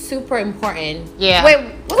foreplay is super important. Yeah. Wait,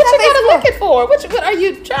 what you gotta lick it for? What are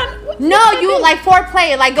you trying? You like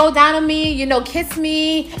foreplay, like go down on me, kiss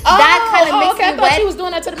me. That kind of makes okay. me I thought wet. you was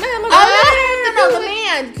doing that to the man. No, the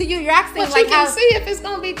man. You're asking but like you can see if it's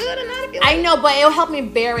gonna be good or not. If you I know, but it'll help me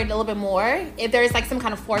bear it a little bit more if there is like some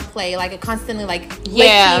kind of foreplay, like a constantly like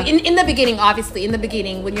in the beginning, obviously in the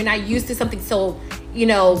beginning when you're not used to something so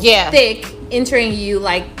thick entering you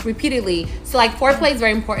like repeatedly. So like foreplay is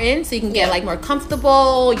very important so you can get like more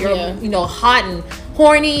comfortable. You're hot and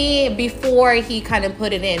horny before he kind of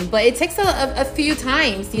put it in, but it takes a few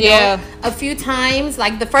times. You know, a few times.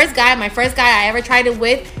 Like my first guy I ever tried it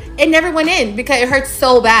with, it never went in because it hurt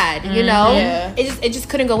so bad. It just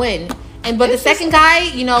couldn't go in. But the second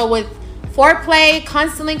guy, with foreplay,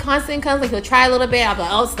 constantly, he'll try a little bit. I'll be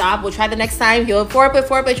like, oh, stop. We'll try the next time. He'll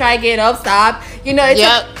foreplay, try again. Oh, stop.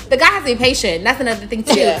 The guy has to be patient. That's another thing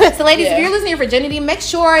too. So, ladies, if you're losing your virginity, make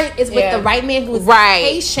sure it's with the right man who's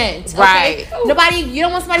patient. Okay? Nobody. You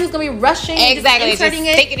don't want somebody who's gonna be rushing, exactly, just inserting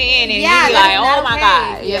sticking it in, and you be like, oh my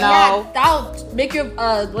god, that'll make you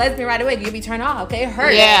a lesbian right away. You'll be turned off. Okay, it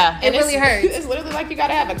hurts. It really hurts. It's literally like you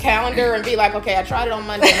gotta have a calendar and be like, okay, I tried it on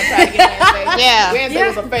Monday. I'm gonna try it again Wednesday. Wednesday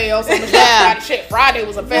was a fail. So I'm gonna try shit. Friday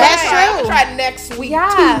was a fail. That's true. I'm gonna try next week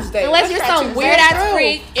Tuesday. Unless you're some weird ass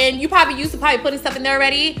freak and you probably used to putting stuff in there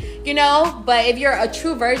already, but if you're a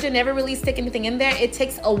true virgin, never really stick anything in there, it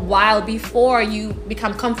takes a while before you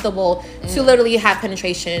become comfortable to literally have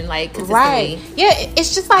penetration like consistently.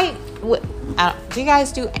 It's just like do you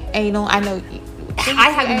guys do anal? I know I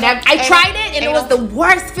have never. I tried it and it was the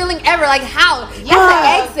worst feeling ever. Like how?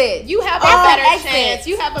 That's the exit. You have a better chance.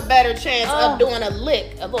 You have a better chance of doing a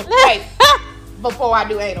lick, a little pipe before I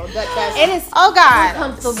do anal. It is. Oh God.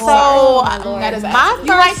 Uncomfortable. So that is my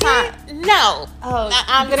first time. No.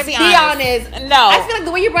 I'm gonna be honest. No. I feel like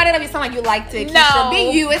the way you brought it up, you sound like you liked it. Keisha.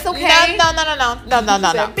 Be you. It's okay.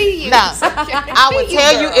 No. Be you. No. I would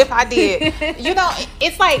tell you if I did.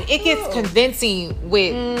 It's like it gets convincing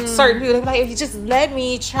with certain people. They're like, if you just let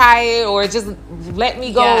me try it or just let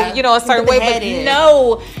me go, a certain way. But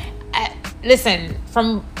no. Listen,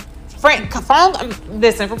 from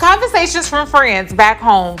conversations from friends back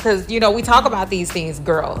home, because we talk about these things,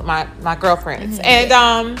 my girlfriends,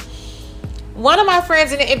 and one of my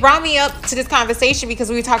friends, and it brought me up to this conversation because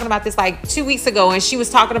we were talking about this like 2 weeks ago, and she was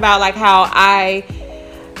talking about like how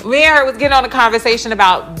me and her was getting on a conversation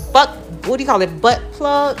about butt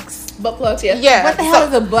plugs. Butt plugs, yeah. Yeah. What the hell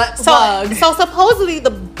is a butt plug? So supposedly the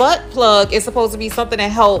butt plug is supposed to be something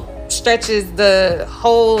that stretches the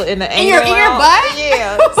hole in the angle. In your butt?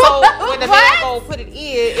 Yeah. So when the man go put it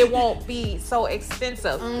in, it won't be so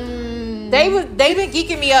expensive. They've been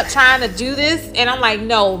geeking me up trying to do this, and I'm like,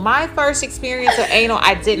 no. My first experience of anal,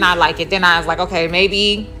 I did not like it. Then I was like, okay,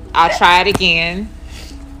 maybe I'll try it again.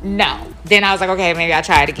 No. Then I was like, okay, maybe I'll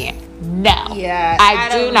try it again. No. Yeah. I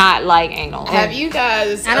do not like anal. Have you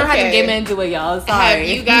guys? I don't have to get into it, y'all. Sorry. Have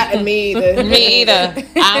you got me either? Me either.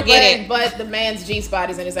 I don't get it. But the man's G spot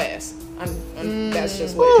is in his ass. That's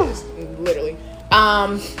just what it is. literally.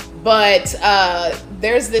 But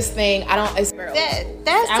there's this thing.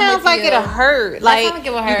 That sounds like it'll hurt. Like sounds like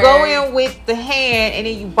it will hurt. You go in with the hand and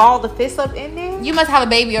then you ball the fist up in there. You must have a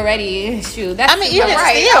baby already. Shoot, that's even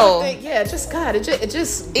right. still, it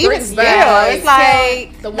just even brings still, back. it's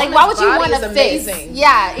like Like, why would you want is a fist? amazing.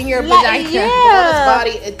 Yeah, in your vagina. The woman's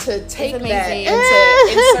body to take that and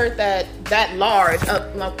to insert that large.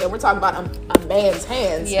 We're talking about a man's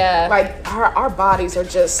hands. Yeah, like our bodies are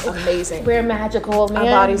just amazing. We're magical, man.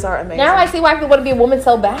 Our bodies are amazing. Now I see why people want to be a woman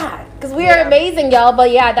so bad. Because we are amazing, y'all.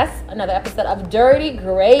 But yeah, that's another episode of Dirty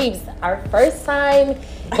Graves. Our first time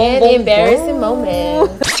and embarrassing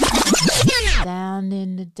moment. Down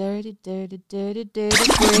in the dirty grave. Don't you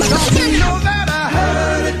know that I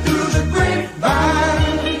heard it through the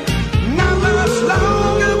grapevine? Not much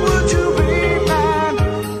longer would you be mine?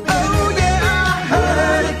 Oh yeah, I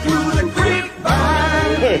heard it through the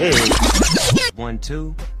grapevine. 1,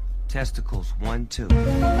 2. Testicles, 1, 2.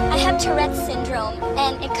 I have Tourette's syndrome,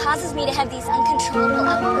 and it causes me to have these uncontrollable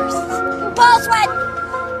outbursts. Ball sweat!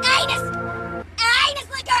 Anus! Anus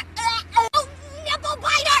liquor! Nipple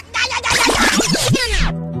biter!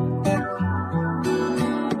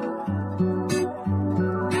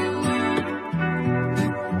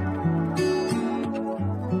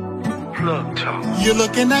 Plug talk. You're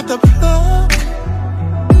looking at the plug.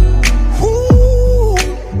 Ooh,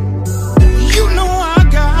 you know I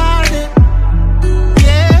got it.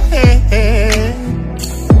 Yeah.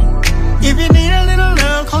 If you need a little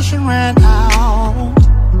love, 'cause you ran out.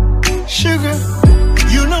 Sugar,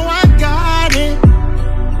 you know I got it.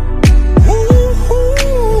 Ooh,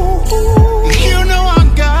 you know I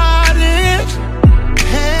got it.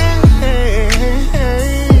 Hey,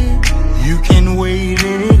 you can wait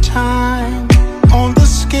anytime on the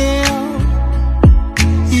scale.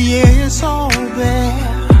 Yeah, it's all there.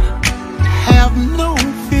 Have no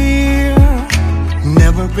fear.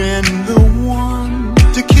 Never been the one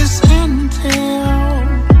to kiss and tell.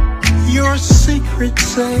 Your secret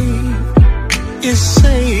safe is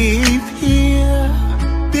safe here.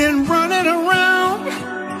 Been running around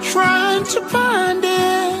trying to find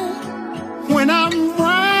it when I'm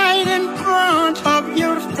right in front of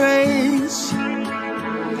your face.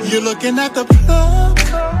 You're looking at the plug.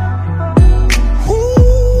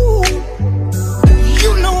 Ooh,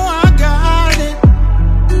 you know I got it.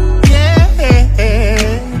 Yeah.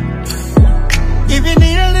 If you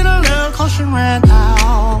need a little love, 'cause you ran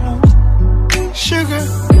out. Sugar,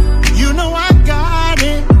 you know I got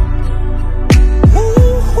it.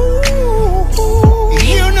 Ooh,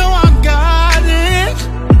 you know I got it.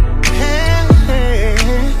 Hey,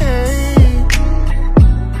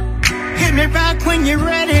 hit me back when you're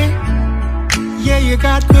ready. Yeah, you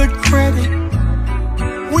got good credit.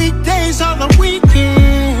 Weekdays are the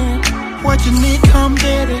weekend. What you need, come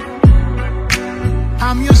get it.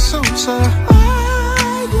 I'm your supplier.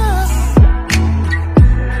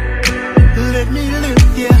 Let me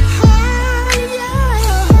lift you higher.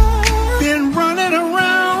 Been running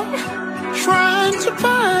around trying to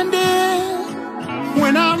find it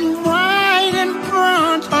when I'm right in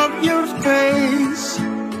front of your face.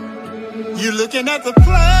 You're looking at the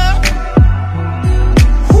plug.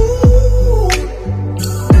 Ooh,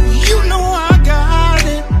 you know I got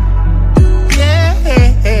it. Yeah.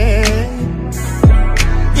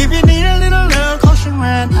 If you need a little love, 'cause you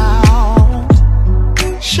ran out.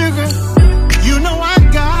 Sugar, you know I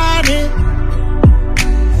got it.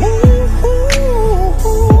 Ooh,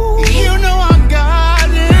 you know I got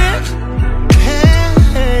it.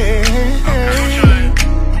 Hey.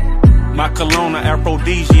 My cologne, an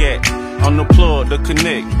aphrodisiac. On the plug, the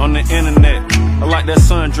connect, on the internet. I like that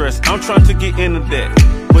sundress. I'm trying to get into that.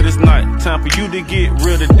 But it's not time for you to get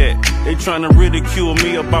rid of that. They trying to ridicule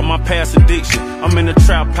me about my past addiction. I'm in a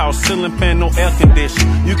trap house, ceiling fan, no air condition.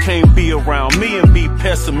 You can't be around me and be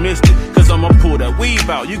pessimistic, 'cause I'ma pull that weave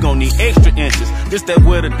out. You gon' need extra inches. This that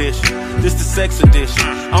wet edition, this the sex edition.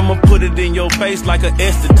 I'ma put it in your face like an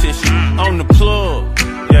esthetician. On the plug,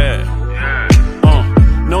 yeah.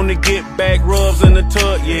 Known to get back rubs in the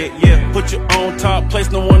tub, yeah. Put you on top, place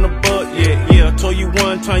no one above, yeah. Told you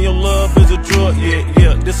one time your love is a drug,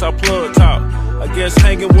 yeah. This our plug talk. I guess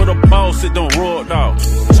hanging with a boss, it don't roll dog.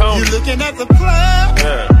 You looking at the plug?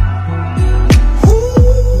 Yeah.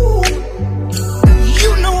 Ooh,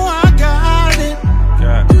 you know I got it.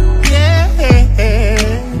 Got it. Yeah.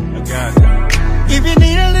 I got it. If you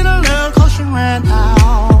need a little love, 'cause you ran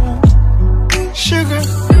out. Sugar,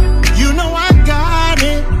 you know I got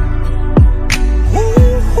it.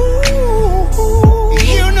 Ooh,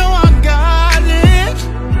 you know I got it.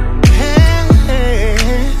 Hey,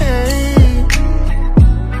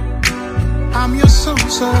 I'm your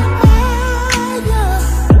supplier.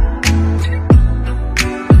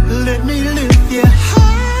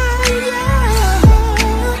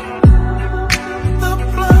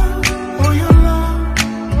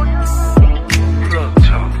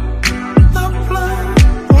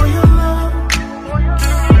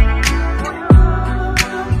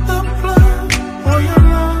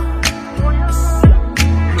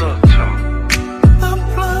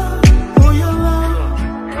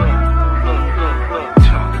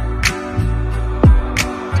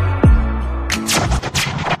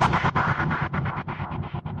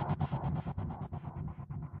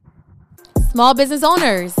 Small business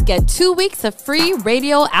owners get 2 weeks of free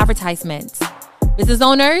radio advertisements. Business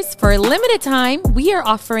owners, for a limited time, we are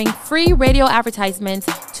offering free radio advertisements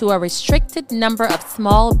to a restricted number of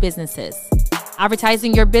small businesses.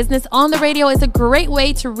 Advertising your business on the radio is a great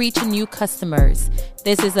way to reach new customers.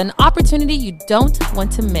 This is an opportunity you don't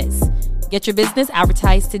want to miss. Get your business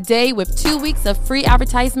advertised today with 2 weeks of free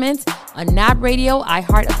advertisements on NAB Radio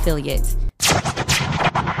iHeart affiliate.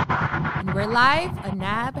 And we're live on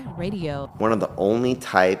NAB Radio. One of the only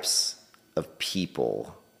types of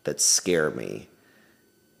people that scare me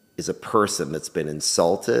is a person that's been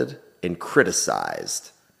insulted and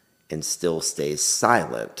criticized and still stays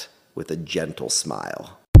silent with a gentle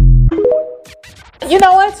smile. You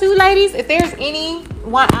know what, too, ladies? If there's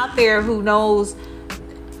anyone out there who knows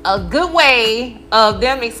a good way of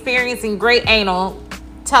them experiencing great anal,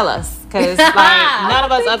 tell us. Because none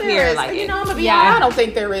of us up here like it. You know, I'm gonna be honest, I don't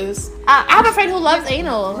think there is. I have a friend who loves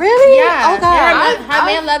anal. Really? Yeah. Oh, God. Her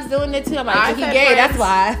man loves doing it too. I'm like, he gay, that's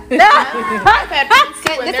why. I've had friends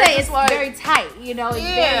too, and it's like, very tight. You know, it's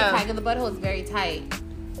very tight. And the butthole is very tight.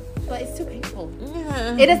 But it's too painful.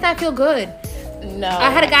 Yeah. It does not feel good. No. I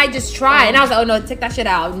had a guy just try, and I was like, oh no, take that shit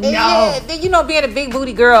out. No. Yeah, you know, being a big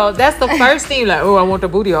booty girl, that's the first thing. Like, oh, I want the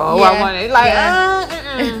booty. Oh, I want it. Like, I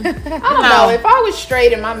don't know. If I was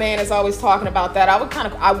straight and my man is always talking about that, I would kind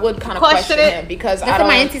of question him because that's what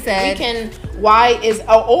my auntie said.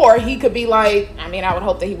 Or he could be like, I mean, I would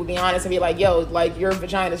hope that he would be honest and be like, yo, like your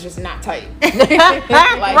vagina is just not tight. Like,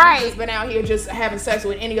 you've just been out here just having sex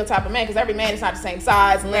with any type of man because every man is not the same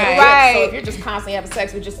size and length. Right. So if you're just constantly having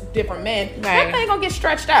sex with just different men, that thing gonna get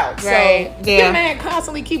stretched out. Right. So your man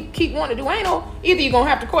constantly keep wanting to do anal, either you're gonna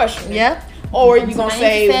have to question it. Yep. Or you're gonna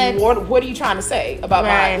say, what are you trying to say about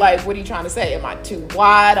my, like, what are you trying to say? Am I too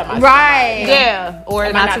wide? Am I too wide? Yeah. Or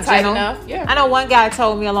am I not too tight gentle? enough? Yeah. I know one guy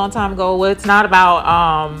told me a long time ago, well, it's not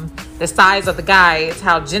about the size of the guy, it's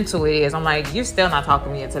how gentle it is. I'm like, you're still not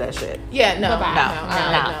talking me into that shit. Yeah, no.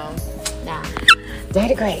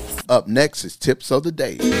 Dirty Grace. Up next is Tips of the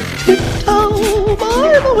Day.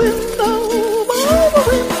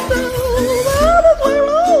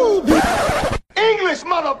 English,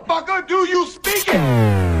 motherfucker, do you speak it?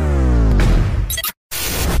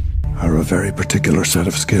 Are a very particular set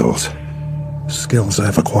of skills. Skills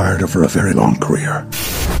I've acquired over a very long career.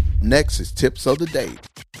 Next is Tips of the Day.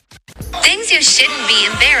 Things you shouldn't be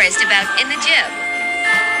embarrassed about in the gym.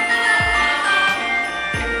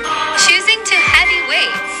 Choosing to heavy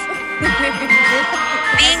weights.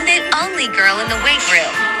 Being the only girl in the weight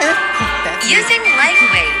room. Using light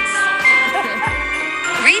weights.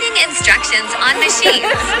 Reading instructions on machines.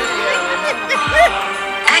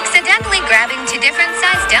 Accidentally grabbing 2 different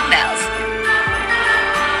size dumbbells.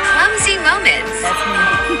 Clumsy moments.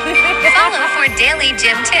 Follow for daily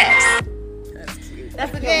gym tips.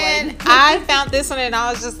 That's a good one. I found this one and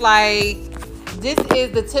I was just like, this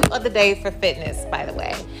is the tip of the day for fitness, by the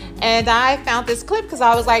way. And I found this clip because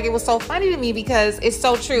I was like, it was so funny to me because it's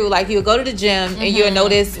so true. Like, you'll go to the gym and you'll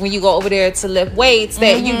notice when you go over there to lift weights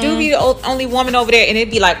that you do be the only woman over there, and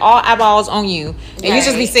it'd be like all eyeballs on you. And you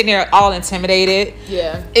just be sitting there all intimidated.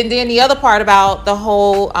 Yeah. And then the other part about the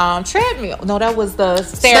whole treadmill. No, that was the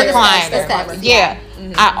stair climber. Yeah.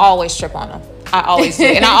 I always trip on them. I always do.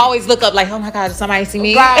 And I always look up like, oh my God, did somebody see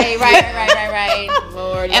me? Right.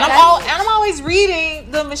 Lord, and I'm always reading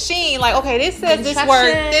the machine. Like, okay, this says this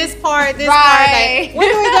word, this part, this part. Like, where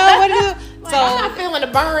do we go? What do we do? So I'm not feeling the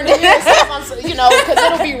burn in this, you know, because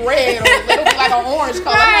it'll be red or it'll be like an orange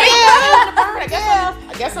color.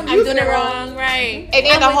 I guess I'm doing it wrong. Right. And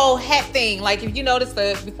then the whole hat thing. Like, if you notice,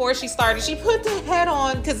 before she started, she put the hat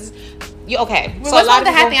on because. Okay, so a lot of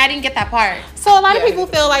the hat thing, I didn't get that part. So a lot of people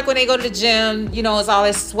feel like when they go to the gym, you know, it's all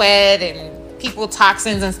this sweat and people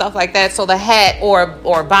toxins and stuff like that. So the hat or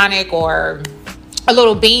bonnet or a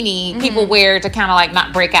little beanie people wear to kind of like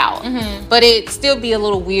not break out. But it still be a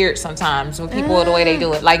little weird sometimes with people the way they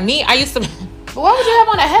do it. Like me, I used to. But why would you have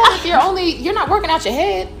on a head if you're not working out your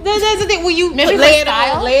head? That's the thing. When you lay it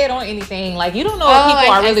on anything, like you don't know if people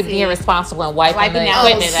are really being responsible and wiping the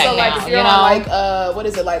equipment. So like if you're on like what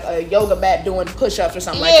is it, like a yoga mat doing push-ups or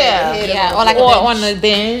something like that? Or on the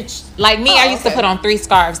bench. Like me, I used to put on 3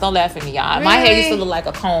 scarves. Don't laugh at me, y'all. Really? My hair used to look like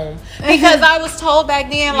a comb because I was told back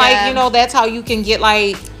then, like you know, that's how you can get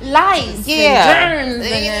like lice, and germs,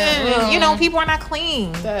 and you know, people are not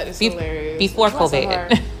clean. That is hilarious. Before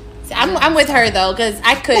COVID. I'm with her though, because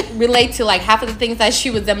I could relate to like half of the things that she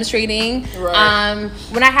was demonstrating. Right.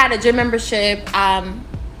 When I had a gym membership, I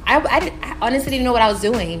honestly didn't know what I was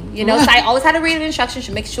doing. You know, so I always had to read an instruction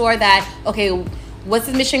to make sure that what's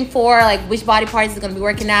the mission for? Like, which body parts is going to be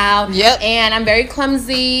working out? Yep. And I'm very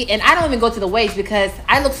clumsy, and I don't even go to the weights because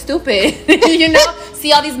I look stupid. You know,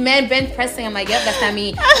 see all these men bench pressing. I'm like, yep, that's not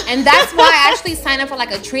me. And that's why I actually signed up for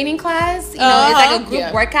like a training class. You know, it's like a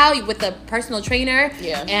group workout with a personal trainer.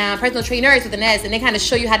 Yeah. And personal trainer is with an S, and they kind of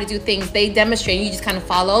show you how to do things. They demonstrate, and you just kind of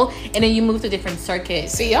follow, and then you move through different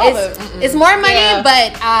circuits. See, it's more money,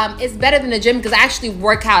 but it's better than the gym because I actually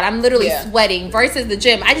work out. I'm literally sweating versus the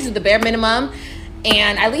gym. I just do the bare minimum.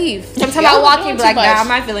 And I leave. Sometimes I walk in and be like, nah, I'm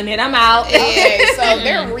not feeling it. I'm out. Yeah, so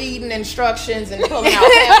they're reading instructions and pulling out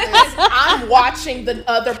pamphlets. I'm watching the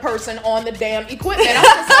other person on the damn equipment. I'm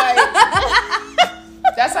just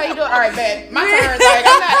like, that's how you do it? All right, man. My turn. Like,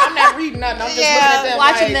 I'm not reading nothing. I'm just looking at them.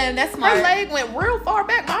 Watching them. That's smart. Her leg went real far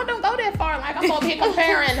back. Mine don't go that far. Like, I'm over here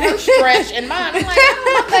comparing her stretch and mine. I'm like,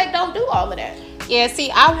 my leg don't do all of that. Yeah,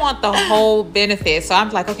 see, I want the whole benefit. So I'm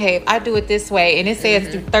like, okay, if I do it this way, and it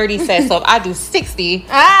says do 30 sets, so if I do 60,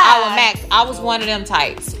 I will max. I was one of them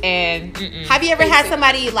types. And have you ever had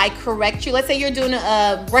somebody like correct you? Let's say you're doing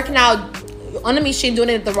working out on the machine, doing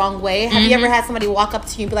it the wrong way. Have you ever had somebody walk up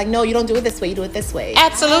to you and be like, no, you don't do it this way, you do it this way?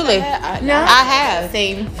 Absolutely. I have.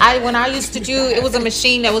 Same. When I used to do, it was a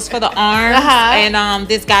machine that was for the arms, and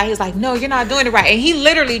this guy, he was like, no, you're not doing it right, and he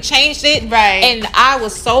literally changed it, and I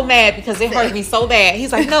was so mad because it hurt me so bad.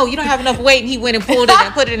 He's like, no, you don't have enough weight, and he went and pulled it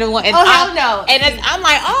and put it in one, and hell no. And I'm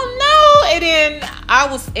like, oh no, and then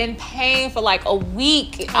I was in pain for like a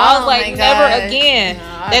week. I was like, never again.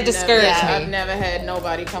 That discouraged me. I've never had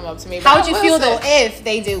nobody come up to me. How would you feel though if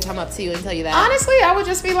they do come up to you and tell you that? Honestly, I would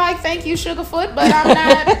just be like, thank you, Sugarfoot, but I'm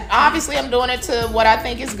not. Obviously, I'm doing it to what I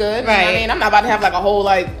think is good. Right. I mean, I'm not about to have like a whole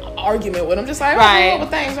like argument with them. Just like, oh, well,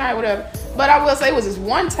 thanks, all right, whatever. But I will say, it was this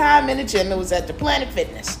one time in the gym. It was at the Planet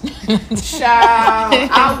Fitness. Child,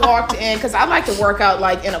 I walked in because I like to work out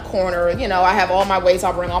like in a corner. You know, I have all my weights.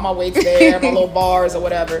 I'll bring all my weights there, my little bars or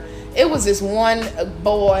whatever. It was this one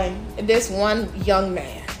boy, this one young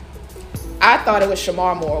man. I thought it was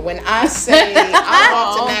Shamar Moore. When I say I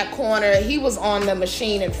walked in that corner, he was on the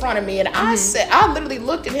machine in front of me, and I said, I literally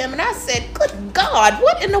looked at him and I said, good God,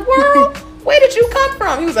 what in the world? Where did you come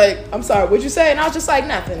from? He was like, I'm sorry, what'd you say? And I was just like,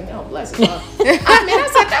 nothing. Oh, bless his heart. I mean, I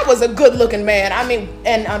said, that was a good looking man. I mean,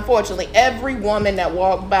 and unfortunately, every woman that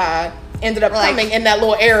walked by ended up coming in that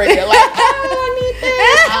little area. Like, oh, I need this.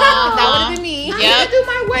 That would have been me. I need to do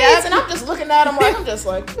my weights. And I'm just looking at him like, I'm just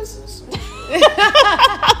like, this is...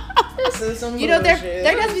 This is some you know, there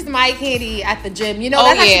does be some eye candy at the gym. You know,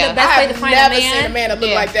 that's actually the best way to find a man. I've never seen a man that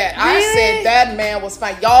looked like that. Really? I said that man was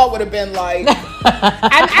fine. Y'all would have been like...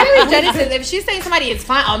 I'm actually Genesis. If she's saying somebody is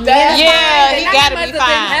fine, he gotta be fine.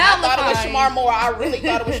 I thought it was Shamar Moore. I really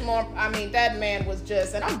thought it was Shamar. I mean, that man was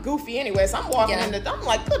just... And I'm goofy anyway, so I'm walking in the... I'm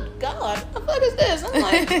like, good God, what the fuck is this? I'm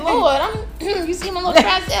like, Lord, you see my little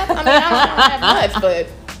tricep? I mean, I don't have much, but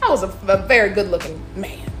I was a very good-looking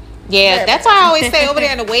man. Yeah, that's why I always say over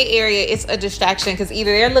there in the weight area, it's a distraction because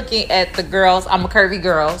either they're looking at the girls. I'm a curvy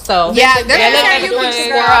girl, so they're looking at the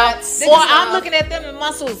girls, or I'm looking at them in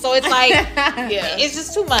muscles. So it's like, it's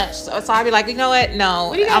just too much. So I'll be like, you know what? No,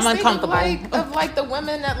 what do you guys I'm think uncomfortable. of like the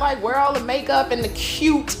women that like wear all the makeup and the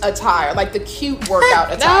cute attire, like the cute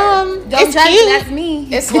workout attire. Don't judge. That's me.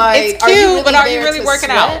 It's like, it's cute, but are you really working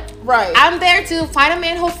out? Right. I'm there to find a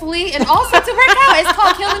man, hopefully, and also to work out. It's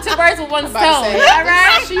called killing two birds with one stone. All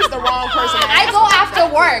right. She's the wrong person. I go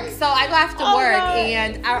after work. So I go after work,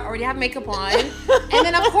 and I already have makeup on. And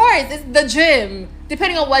then, of course, it's the gym.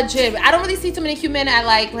 Depending on what gym. I don't really see too many cute men at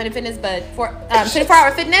like Planet Fitness, but for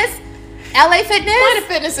 24-hour fitness, LA Fitness. Planet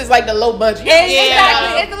Fitness is like the low budget.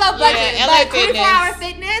 Exactly. It's the low budget. Yeah, but LA 24-hour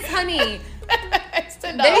fitness, honey.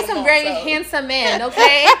 There's some very handsome men,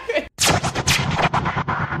 okay?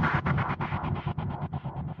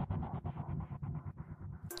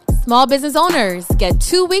 Small business owners get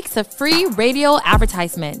 2 weeks of free radio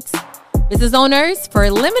advertisements. Business owners, for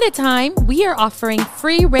a limited time, we are offering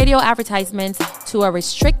free radio advertisements to a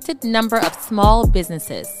restricted number of small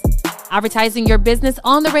businesses. Advertising your business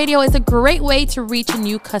on the radio is a great way to reach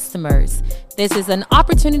new customers. This is an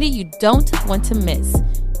opportunity you don't want to miss.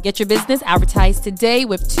 Get your business advertised today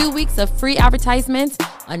with 2 weeks of free advertisements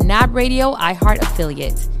on NAB Radio iHeart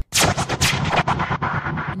affiliate.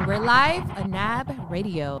 And we're live on NAB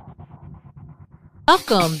Radio.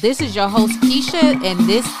 Welcome. This is your host, Keisha, and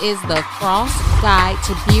this is the Cross Guide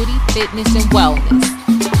to Beauty, Fitness, and Wellness.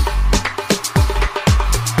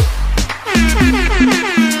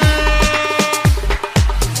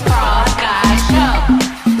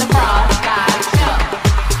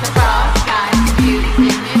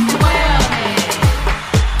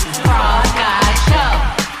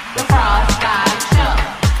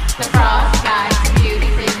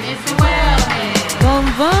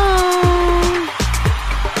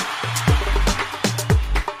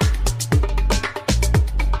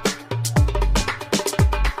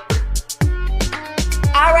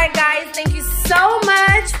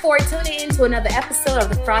 to another episode of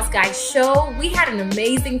the Frost Guy Show. We had an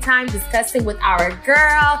amazing time discussing with our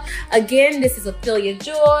girl. Again, this is Ophelia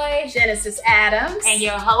Joy, Genesis Adams, and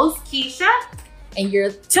your host, Keisha. And you're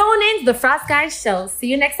tuning in to the Frost Guy Show. See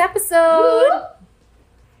you next episode. Woo!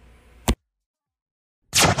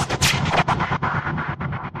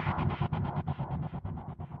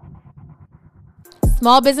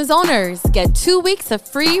 Small business owners get 2 weeks of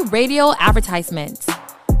free radio advertisements.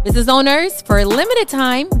 Business owners, for a limited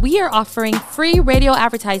time, we are offering free radio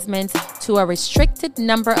advertisements to a restricted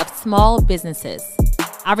number of small businesses.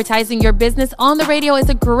 Advertising your business on the radio is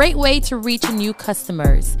a great way to reach new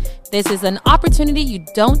customers. This is an opportunity you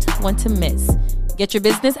don't want to miss. Get your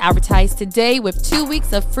business advertised today with 2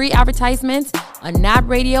 weeks of free advertisements on NAB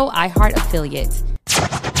Radio iHeart affiliate.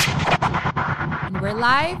 And we're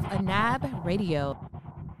live on NAB Radio.